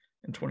Coley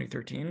in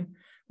 2013,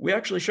 we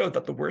actually showed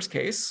that the worst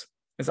case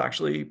is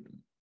actually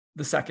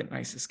the second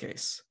nicest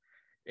case.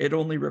 It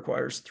only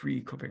requires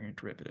 3 covariant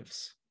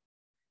derivatives.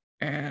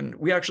 And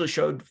we actually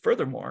showed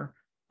furthermore,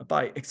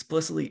 by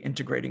explicitly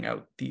integrating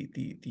out the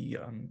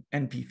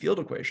NP field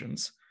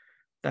equations,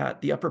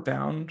 that the upper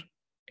bound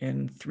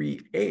in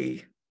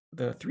 3A,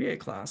 the 3A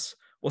class,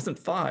 wasn't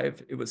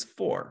 5, it was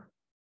 4,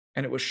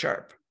 and it was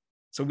sharp.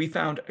 So we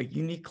found a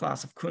unique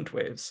class of Kunt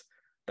waves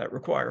that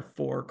require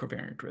 4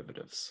 covariant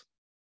derivatives.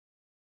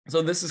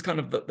 So this is kind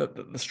of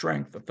the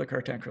strength of the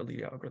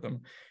Cartan-Karlhede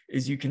algorithm,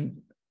 is you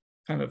can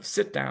kind of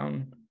sit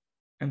down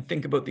and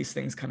think about these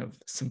things kind of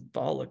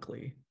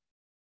symbolically.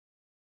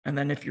 And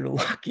then if you're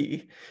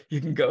lucky, you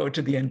can go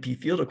to the NP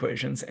field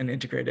equations and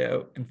integrate it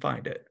out and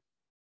find it.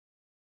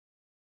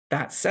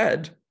 That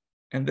said,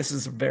 and this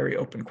is a very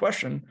open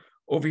question,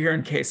 over here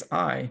in case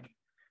I,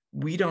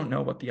 we don't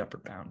know what the upper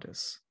bound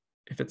is,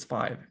 if it's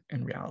 5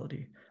 in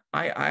reality.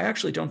 I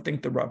actually don't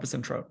think the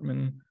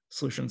Robinson-Troutman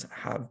solutions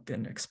have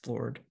been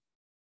explored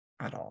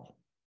at all.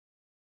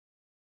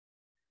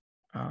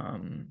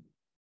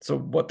 So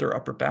what their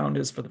upper bound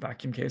is for the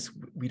vacuum case,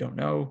 we don't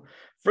know.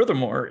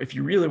 Furthermore, if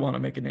you really want to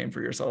make a name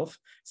for yourself,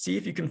 see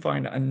if you can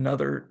find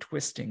another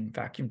twisting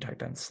vacuum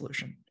type N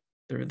solution.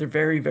 They're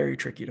very, very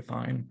tricky to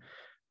find.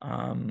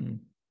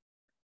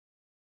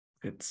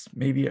 It's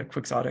maybe a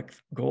quixotic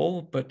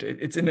goal, but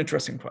it's an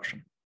interesting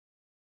question.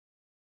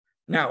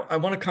 Now, I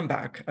want to come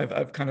back.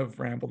 I've kind of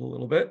rambled a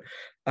little bit.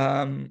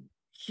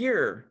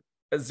 Here,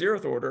 as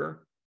 0th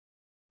order,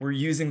 we're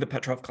using the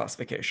Petrov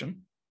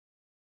classification.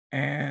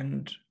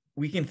 And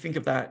we can think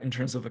of that in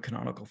terms of a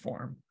canonical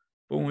form.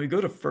 But when we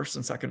go to 1st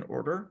and 2nd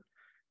order,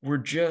 we're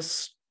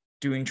just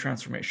doing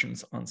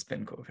transformations on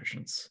spin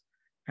coefficients.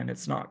 And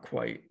it's not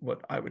quite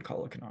what I would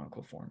call a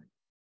canonical form.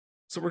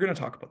 So we're going to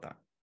talk about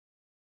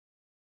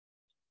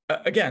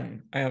that.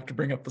 Again, I have to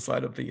bring up the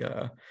slide of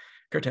the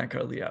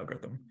Cartan-Karlhede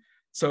algorithm.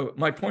 So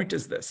my point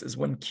is this, is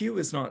when Q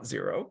is not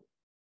 0,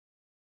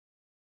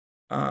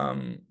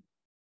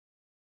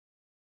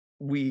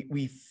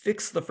 we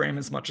fix the frame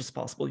as much as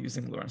possible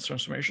using Lorentz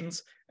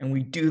transformations, and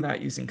we do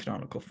that using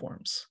canonical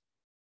forms.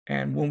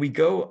 And when we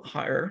go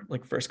higher,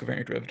 like first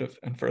covariant derivative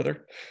and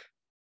further,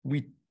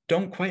 we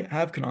don't quite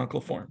have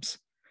canonical forms.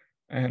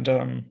 And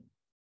I'm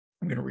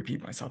going to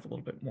repeat myself a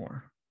little bit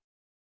more.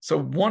 So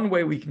one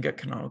way we can get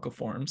canonical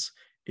forms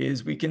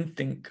is we can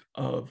think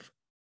of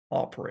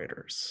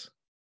operators.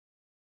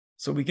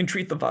 So we can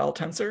treat the Weil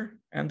tensor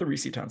and the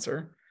Ricci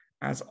tensor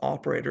as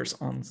operators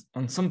on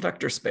some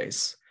vector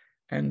space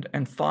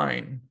and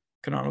find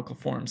canonical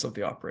forms of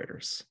the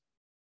operators.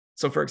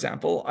 So for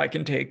example, I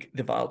can take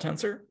the Weil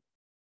tensor,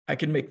 I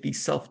can make the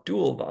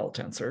self-dual Weil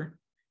tensor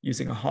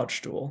using a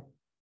Hodge dual.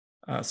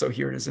 So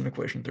here it is in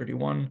equation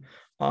 31.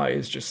 I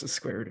is just the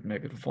square root of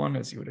 -1,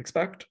 as you would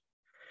expect.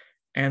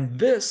 And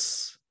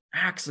this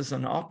acts as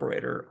an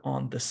operator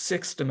on the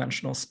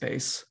 6-dimensional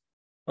space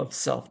of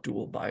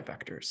self-dual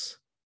bivectors.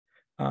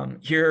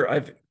 Here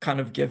I've kind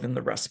of given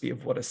the recipe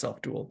of what a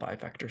self-dual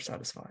bivector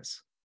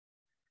satisfies.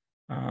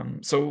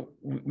 So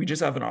we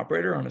just have an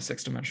operator on a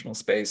 6-dimensional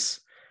space,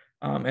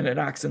 and it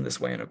acts in this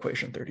way in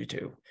equation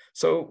 32.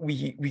 So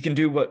we can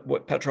do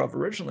what Petrov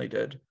originally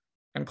did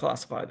and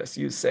classify this,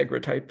 use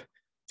Segre type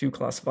to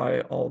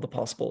classify all the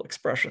possible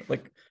expression,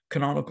 like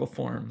canonical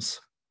forms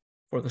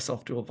for the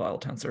self-dual Weil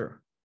tensor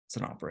as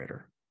an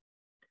operator.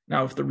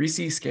 Now, if the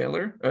Ricci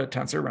scalar,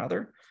 tensor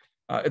rather,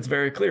 it's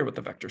very clear what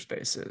the vector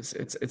space is.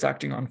 It's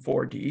acting on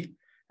 4D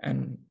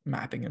and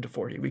mapping into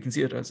 4D. We can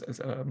see it as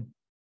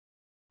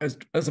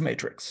a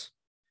matrix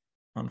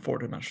on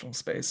 4-dimensional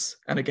space.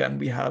 And again,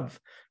 we have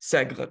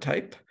Segre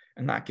type,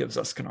 and that gives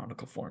us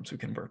canonical forms we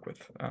can work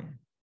with,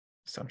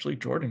 essentially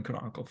Jordan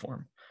canonical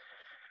form.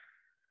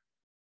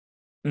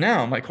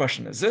 Now my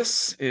question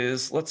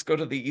is let's go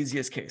to the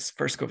easiest case,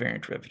 first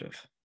covariant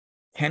derivative.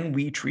 Can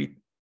we treat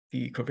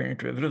the covariant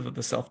derivative of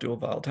the self-dual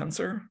vowel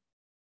tensor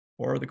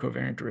or the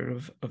covariant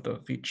derivative of the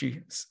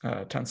Fizyki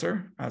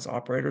tensor as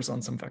operators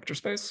on some vector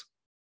space?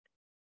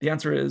 The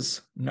answer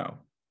is no.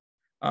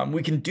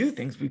 We can do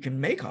things, we can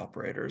make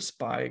operators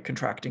by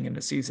contracting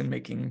indices and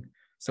making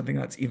something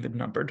that's even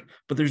numbered,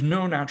 but there's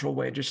no natural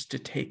way just to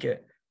take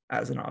it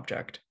as an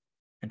object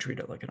and treat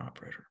it like an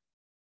operator.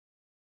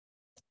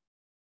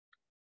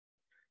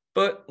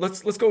 But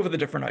let's go over the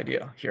different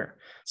idea here.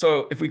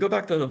 So if we go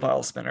back to the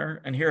vowel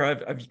spinner, and here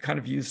I've kind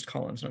of used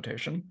Collins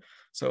notation.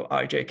 So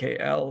I, J, K,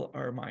 L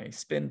are my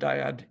spin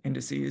dyad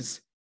indices.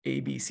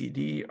 A, B, C,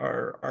 D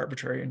are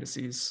arbitrary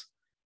indices.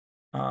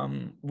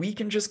 We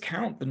can just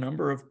count the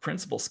number of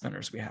principal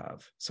spinners we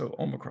have. So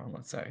Omicron,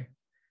 let's say,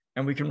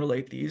 and we can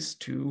relate these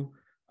to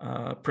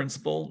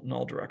principal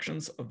null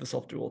directions of the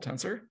self-dual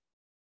tensor.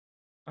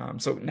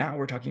 So now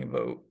we're talking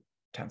about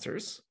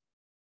tensors.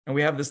 And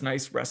we have this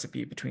nice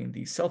recipe between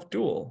the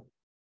self-dual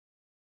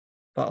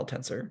vowel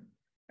tensor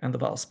and the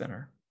vowel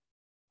spinner.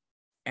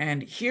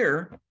 And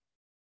here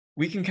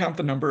we can count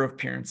the number of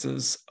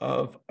appearances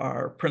of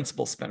our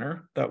principal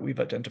spinner that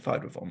we've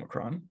identified with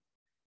Omicron.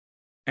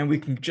 And we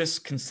can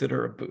just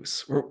consider a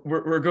boost.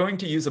 We're going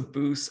to use a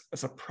boost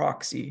as a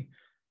proxy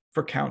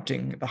for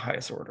counting the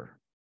highest order,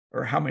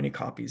 or how many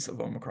copies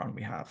of Omicron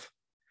we have.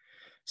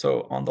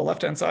 So on the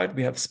left-hand side,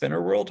 we have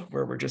spinner world,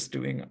 where we're just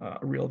doing a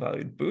real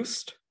valued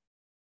boost.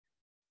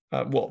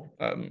 A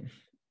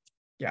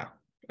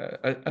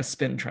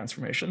spin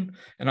transformation.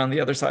 And on the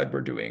other side,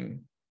 we're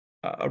doing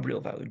a real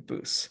valued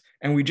boost.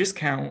 And we just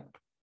count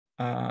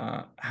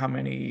how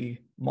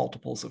many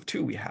multiples of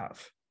 2 we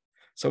have.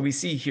 So we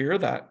see here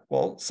that,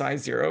 well, psi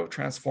 0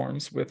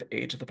 transforms with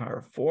a to the power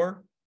of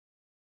 4.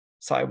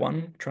 Psi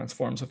 1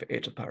 transforms with a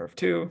to the power of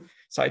 2.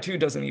 Psi 2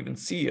 doesn't even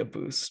see a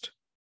boost,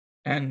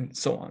 and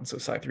so on. So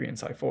psi 3 and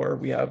psi 4,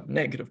 we have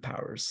negative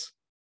powers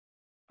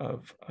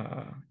of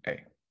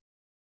a.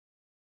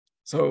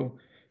 So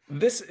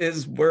this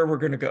is where we're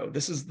going to go.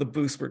 This is the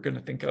boost we're going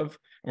to think of.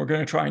 And we're going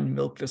to try and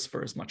milk this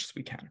for as much as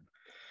we can.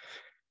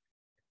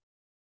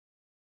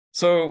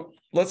 So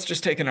let's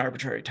just take an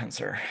arbitrary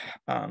tensor.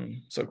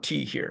 So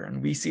T here.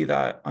 And we see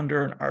that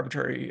under an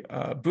arbitrary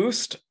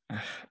boost,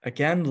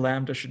 again,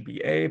 lambda should be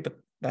A, but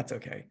that's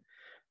okay.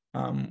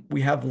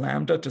 We have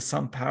lambda to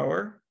some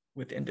power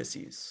with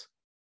indices.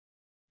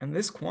 And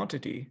this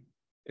quantity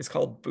is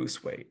called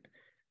boost weight.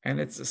 And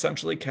it's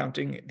essentially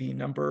counting the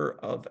number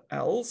of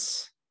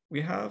L's we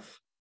have.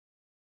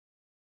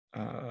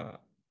 The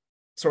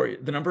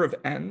number of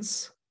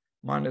N's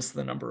minus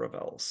the number of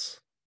L's.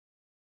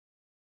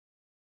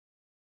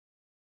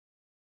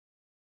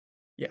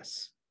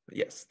 Yes,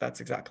 that's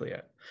exactly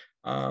it.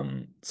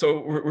 So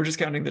we're just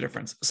counting the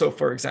difference. So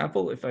for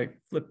example, if I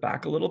flip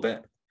back a little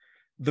bit,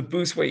 the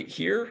boost weight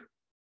here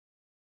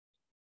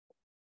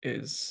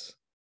is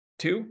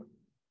 2.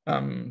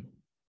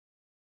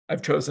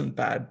 I've chosen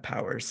bad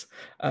powers.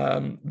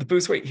 The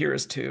boost weight here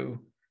is 2.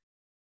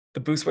 The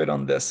boost weight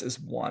on this is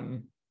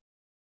 1.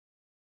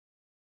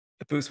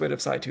 The boost weight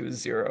of psi 2 is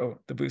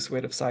 0. The boost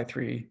weight of psi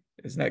 3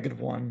 is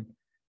 -1.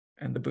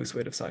 And the boost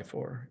weight of psi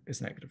 4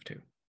 is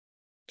 -2.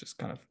 Just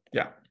kind of,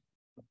 yeah.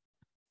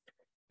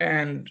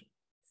 And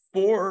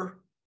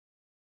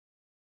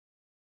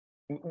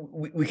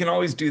we can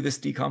always do this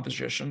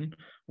decomposition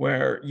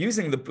where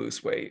using the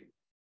boost weight,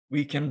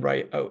 we can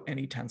write out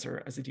any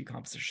tensor as a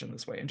decomposition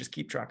this way and just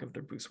keep track of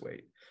their boost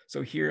weight.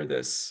 So here,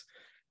 this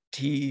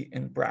T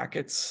in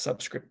brackets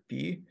subscript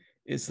B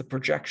is the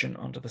projection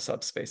onto the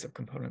subspace of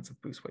components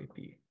of boost weight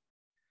B.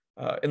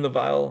 In the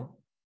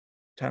vowel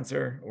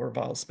tensor or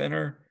vowel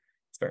spinner,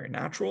 it's very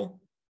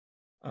natural.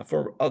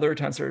 For other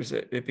tensors,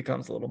 it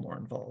becomes a little more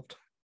involved.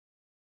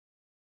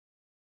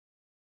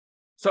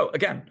 So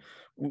again,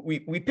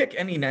 we pick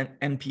any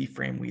NP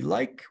frame we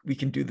like. We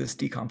can do this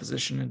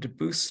decomposition into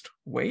boost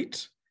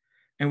weight.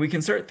 And we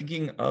can start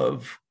thinking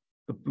of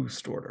the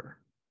boost order.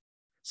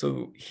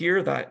 So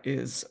here that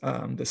is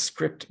the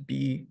script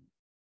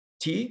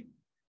BT,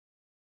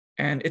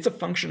 and it's a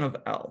function of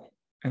L,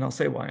 and I'll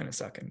say why in a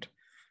second.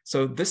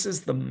 So this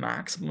is the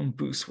maximum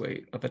boost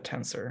weight of a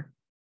tensor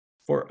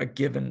for a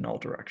given null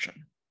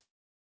direction.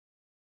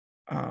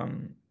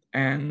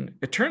 And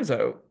it turns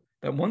out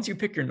that once you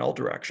pick your null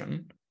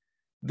direction,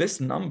 this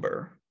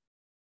number,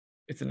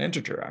 it's an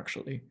integer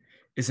actually,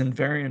 is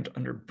invariant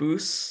under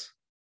boosts,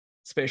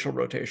 spatial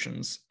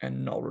rotations,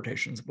 and null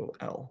rotations above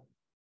L.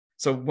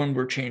 So when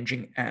we're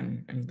changing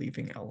N and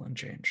leaving L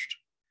unchanged.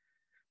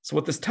 So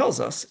what this tells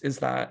us is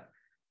that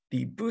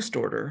the boost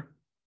order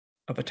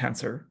of a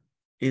tensor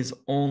is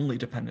only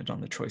dependent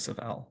on the choice of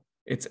L.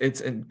 It's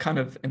in kind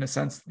of, in a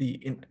sense,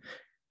 an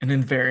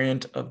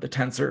invariant of the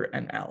tensor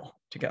and L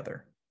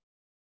together.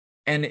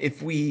 And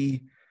if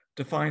we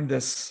define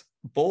this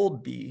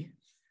bold B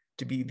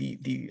to be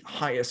the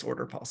highest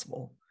order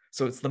possible,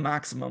 so it's the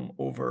maximum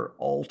over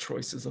all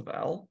choices of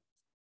L,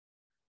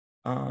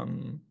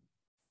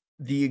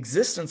 the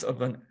existence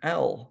of an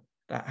L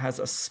that has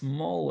a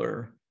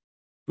smaller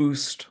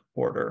boost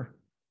order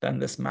then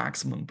this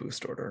maximum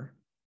boost order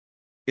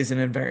is an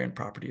invariant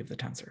property of the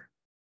tensor.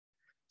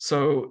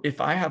 So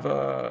if I have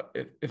a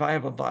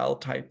Weil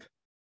type,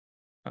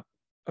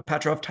 a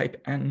Petrov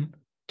type n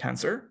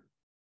tensor,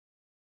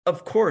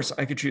 of course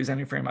I could choose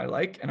any frame I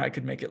like, and I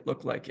could make it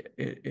look like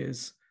it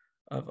is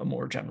of a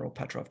more general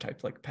Petrov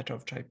type, like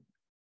Petrov type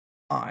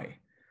I.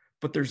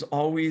 But there's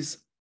always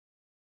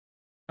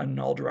a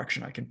null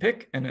direction I can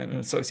pick and an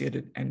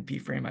associated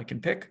NP frame I can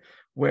pick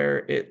where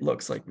it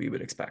looks like we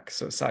would expect.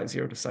 So psi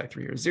 0 to psi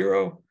 3 are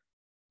 0,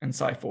 and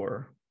psi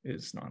 4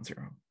 is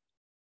non-zero.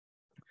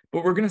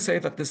 But we're going to say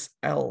that this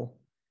L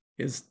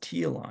is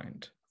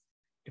T-aligned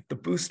if the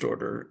boost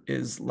order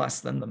is less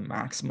than the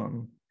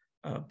maximum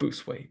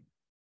boost weight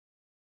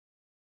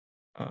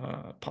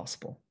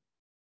possible.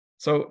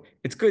 So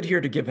it's good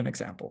here to give an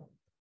example.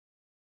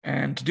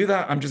 And to do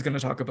that, I'm just going to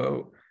talk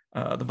about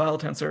the Weil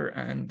tensor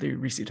and the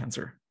Ricci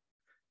tensor.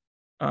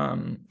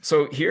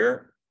 So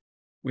here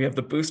we have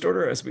the boost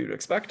order as we would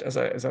expect, as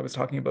I was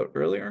talking about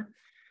earlier.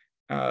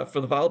 For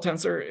the Weil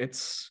tensor, it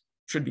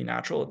should be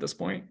natural at this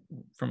point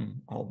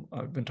from all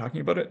I've been talking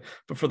about it.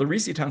 But for the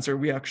Ricci tensor,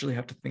 we actually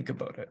have to think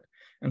about it.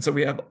 And so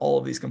we have all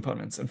of these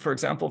components. And for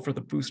example, for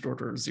the boost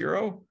order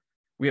 0,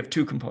 we have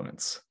two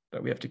components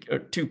that we have to, or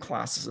two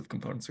classes of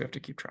components we have to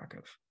keep track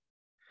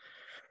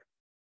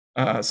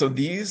of. So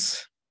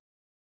these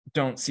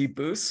don't see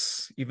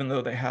boosts, even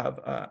though they have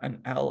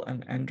an L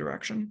and N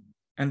direction.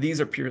 And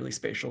these are purely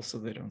spatial, so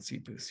they don't see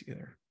boosts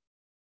either.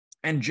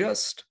 And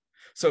just,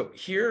 so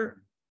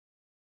here,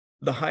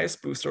 the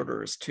highest boost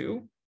order is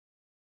 2.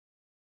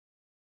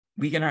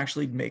 We can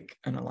actually make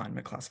an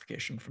alignment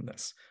classification from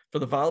this. For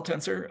the Weil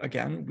tensor,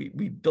 again,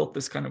 we built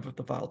this kind of with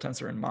the Weil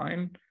tensor in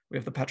mind. We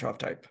have the Petrov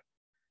type.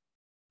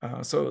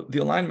 So the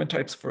alignment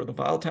types for the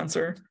Weil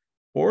tensor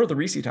or the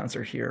Ricci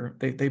tensor here,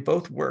 they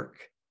both work,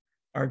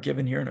 are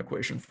given here in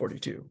equation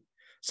 42.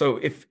 So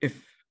if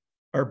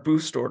our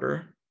boost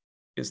order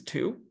is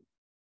 2,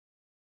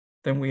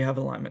 then we have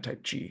alignment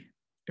type G.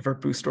 If our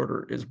boost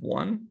order is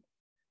 1,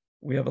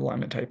 we have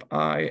alignment type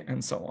I,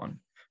 and so on.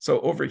 So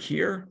over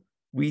here,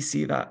 we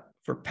see that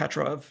for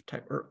Petrov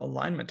type or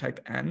alignment type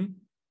N,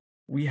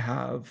 we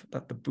have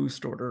that the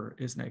boost order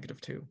is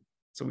 -2.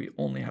 So we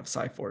only have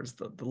psi 4 as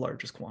the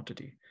largest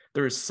quantity.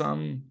 There is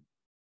some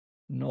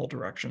null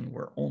direction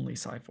where only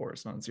psi 4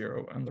 is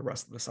non-zero and the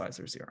rest of the psis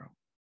are 0.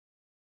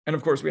 And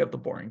of course, we have the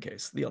boring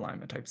case. The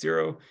alignment type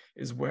 0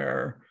 is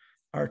where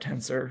our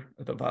tensor,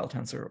 the Weil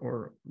tensor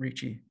or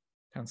Ricci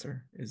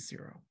tensor, is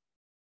 0.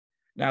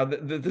 Now,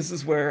 this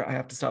is where I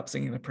have to stop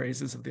singing the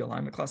praises of the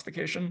alignment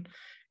classification.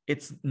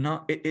 It's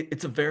not,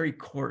 it's a very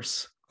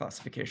coarse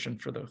classification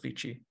for the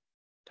Ricci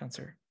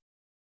tensor.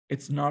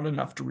 It's not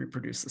enough to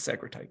reproduce the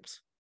Segre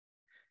types.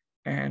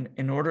 And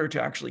in order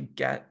to actually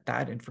get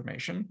that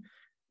information,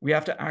 we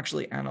have to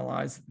actually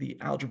analyze the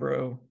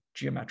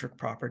algebro-geometric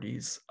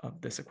properties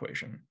of this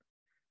equation,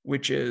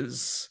 which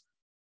is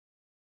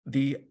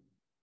the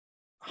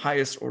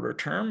highest order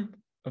term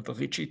of the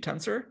Ricci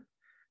tensor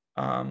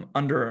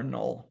under a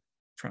null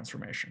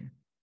transformation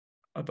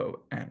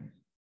about n.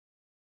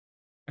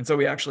 And so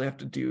we actually have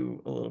to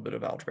do a little bit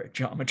of algebraic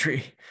geometry,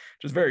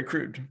 which is very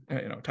crude,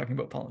 talking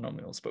about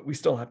polynomials, but we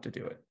still have to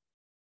do it.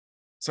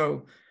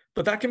 So,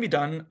 but that can be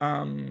done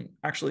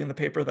actually in the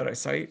paper that I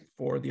cite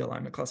for the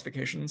alignment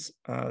classifications.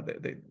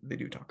 They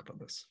do talk about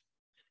this.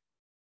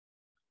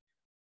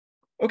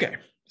 Okay,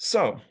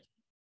 so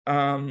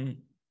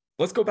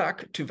let's go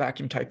back to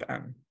vacuum type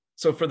M.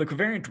 So for the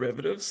covariant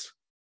derivatives,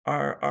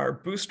 our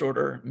boost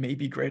order may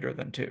be greater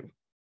than 2.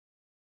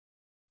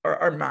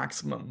 Our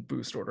maximum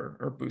boost order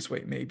or boost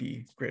weight may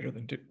be greater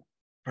than 2,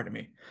 pardon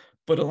me,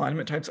 but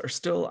alignment types are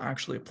still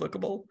actually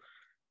applicable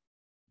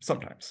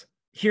sometimes.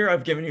 Here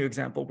I've given you an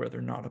example where they're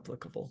not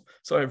applicable.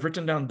 So I've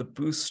written down the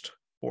boost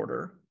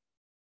order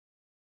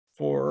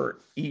for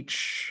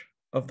each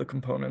of the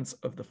components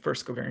of the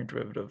first covariant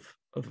derivative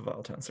of the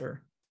Weil tensor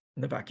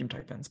in the vacuum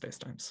type n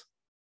spacetimes.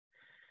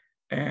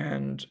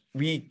 And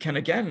we can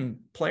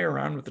again play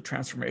around with the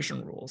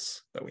transformation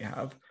rules that we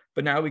have,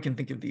 but now we can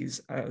think of these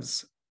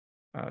as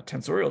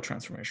tensorial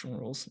transformation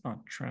rules,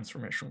 not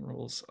transformation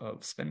rules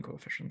of spin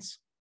coefficients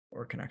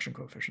or connection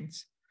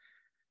coefficients.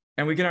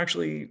 And we can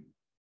actually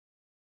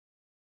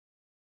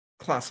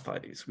classify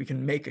these. We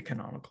can make a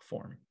canonical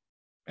form.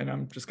 And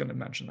I'm just going to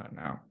mention that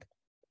now.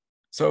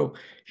 So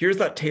here's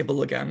that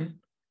table again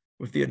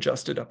with the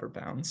adjusted upper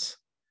bounds.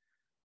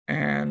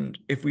 And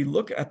if we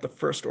look at the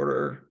first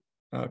order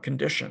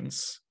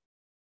conditions,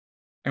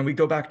 and we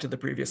go back to the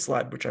previous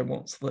slide, which I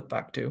won't slip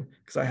back to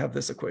because I have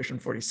this equation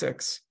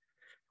 46,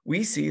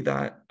 we see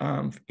that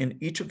in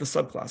each of the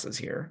subclasses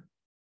here,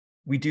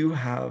 we do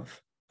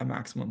have a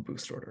maximum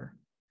boost order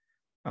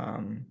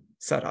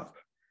set up.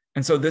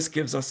 And so this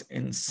gives us,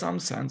 in some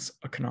sense,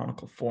 a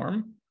canonical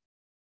form,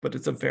 but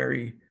it's a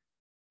very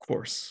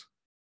coarse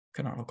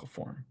canonical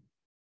form.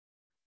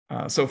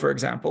 So for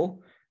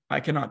example,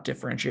 I cannot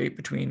differentiate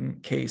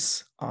between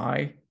case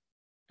I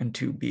and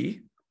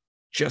 2b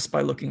just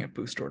by looking at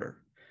boost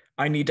order.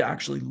 I need to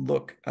actually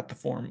look at the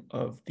form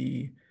of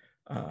the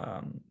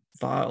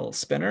Weil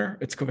spinner,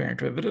 its covariant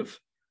derivative,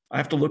 I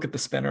have to look at the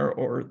spinor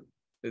or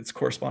its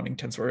corresponding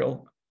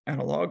tensorial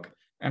analog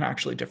and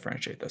actually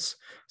differentiate this.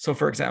 So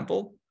for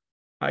example,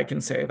 I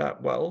can say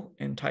that, well,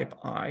 in type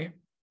I,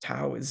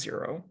 tau is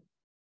 0.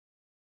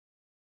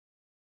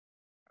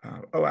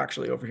 Oh,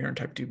 actually, over here in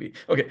type 2b.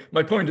 Okay,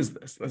 my point is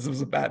this. This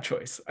was a bad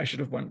choice. I should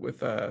have went with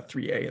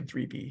 3a and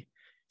 3b.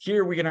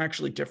 Here, we can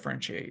actually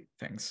differentiate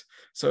things.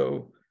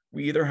 So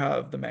we either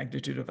have the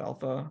magnitude of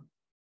alpha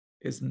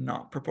is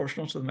not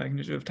proportional to the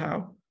magnitude of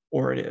tau,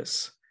 or it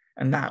is.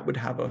 And that would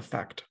have an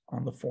effect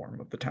on the form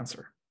of the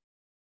tensor.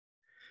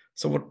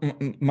 So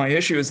what my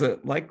issue is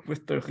that, like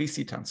with the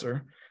Ricci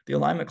tensor, the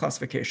alignment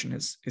classification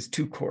is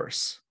too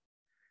coarse.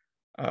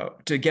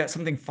 To get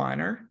something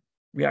finer,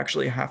 we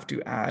actually have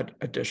to add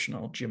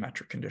additional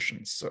geometric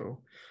conditions.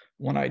 So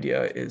one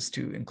idea is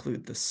to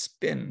include the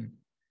spin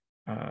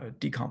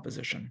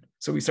decomposition.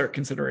 So we start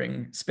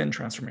considering spin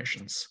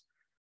transformations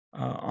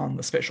on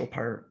the spatial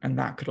part, and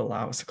that could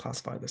allow us to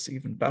classify this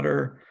even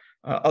better.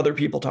 Other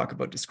people talk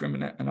about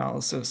discriminant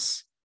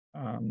analysis.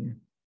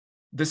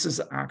 This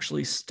is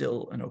actually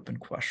still an open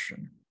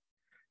question.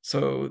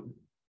 So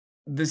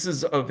this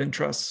is of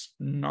interest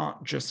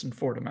not just in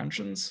 4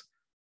 dimensions,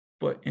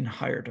 but in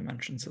higher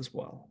dimensions as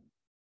well.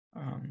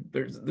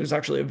 There's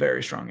actually a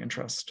very strong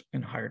interest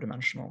in higher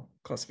dimensional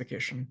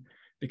classification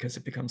because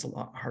it becomes a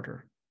lot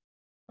harder,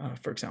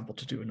 for example,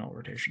 to do a null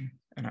rotation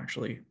and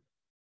actually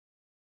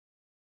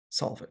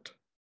solve it.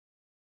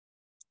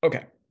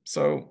 Okay,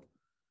 so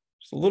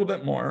just a little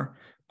bit more.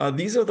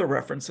 These are the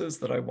references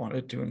that I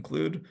wanted to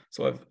include.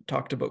 So I've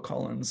talked about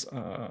Colin's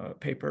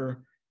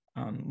paper,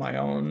 my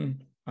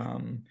own.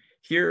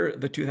 Here,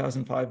 the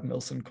 2005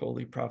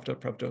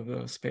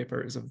 Milson-Coley-Pravdovos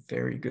paper is a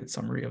very good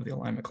summary of the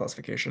alignment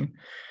classification.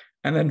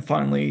 And then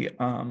finally,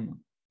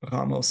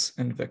 Ramos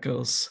and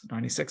Vickel's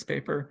 96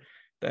 paper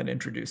that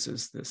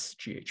introduces this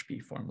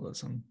GHB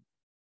formalism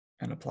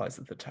and applies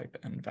it to type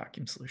N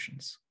vacuum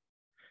solutions.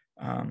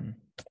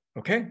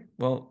 Okay,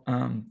 well,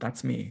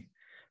 that's me.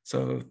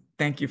 So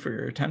thank you for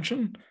your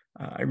attention.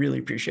 I really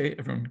appreciate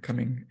everyone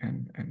coming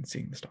and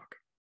seeing this talk.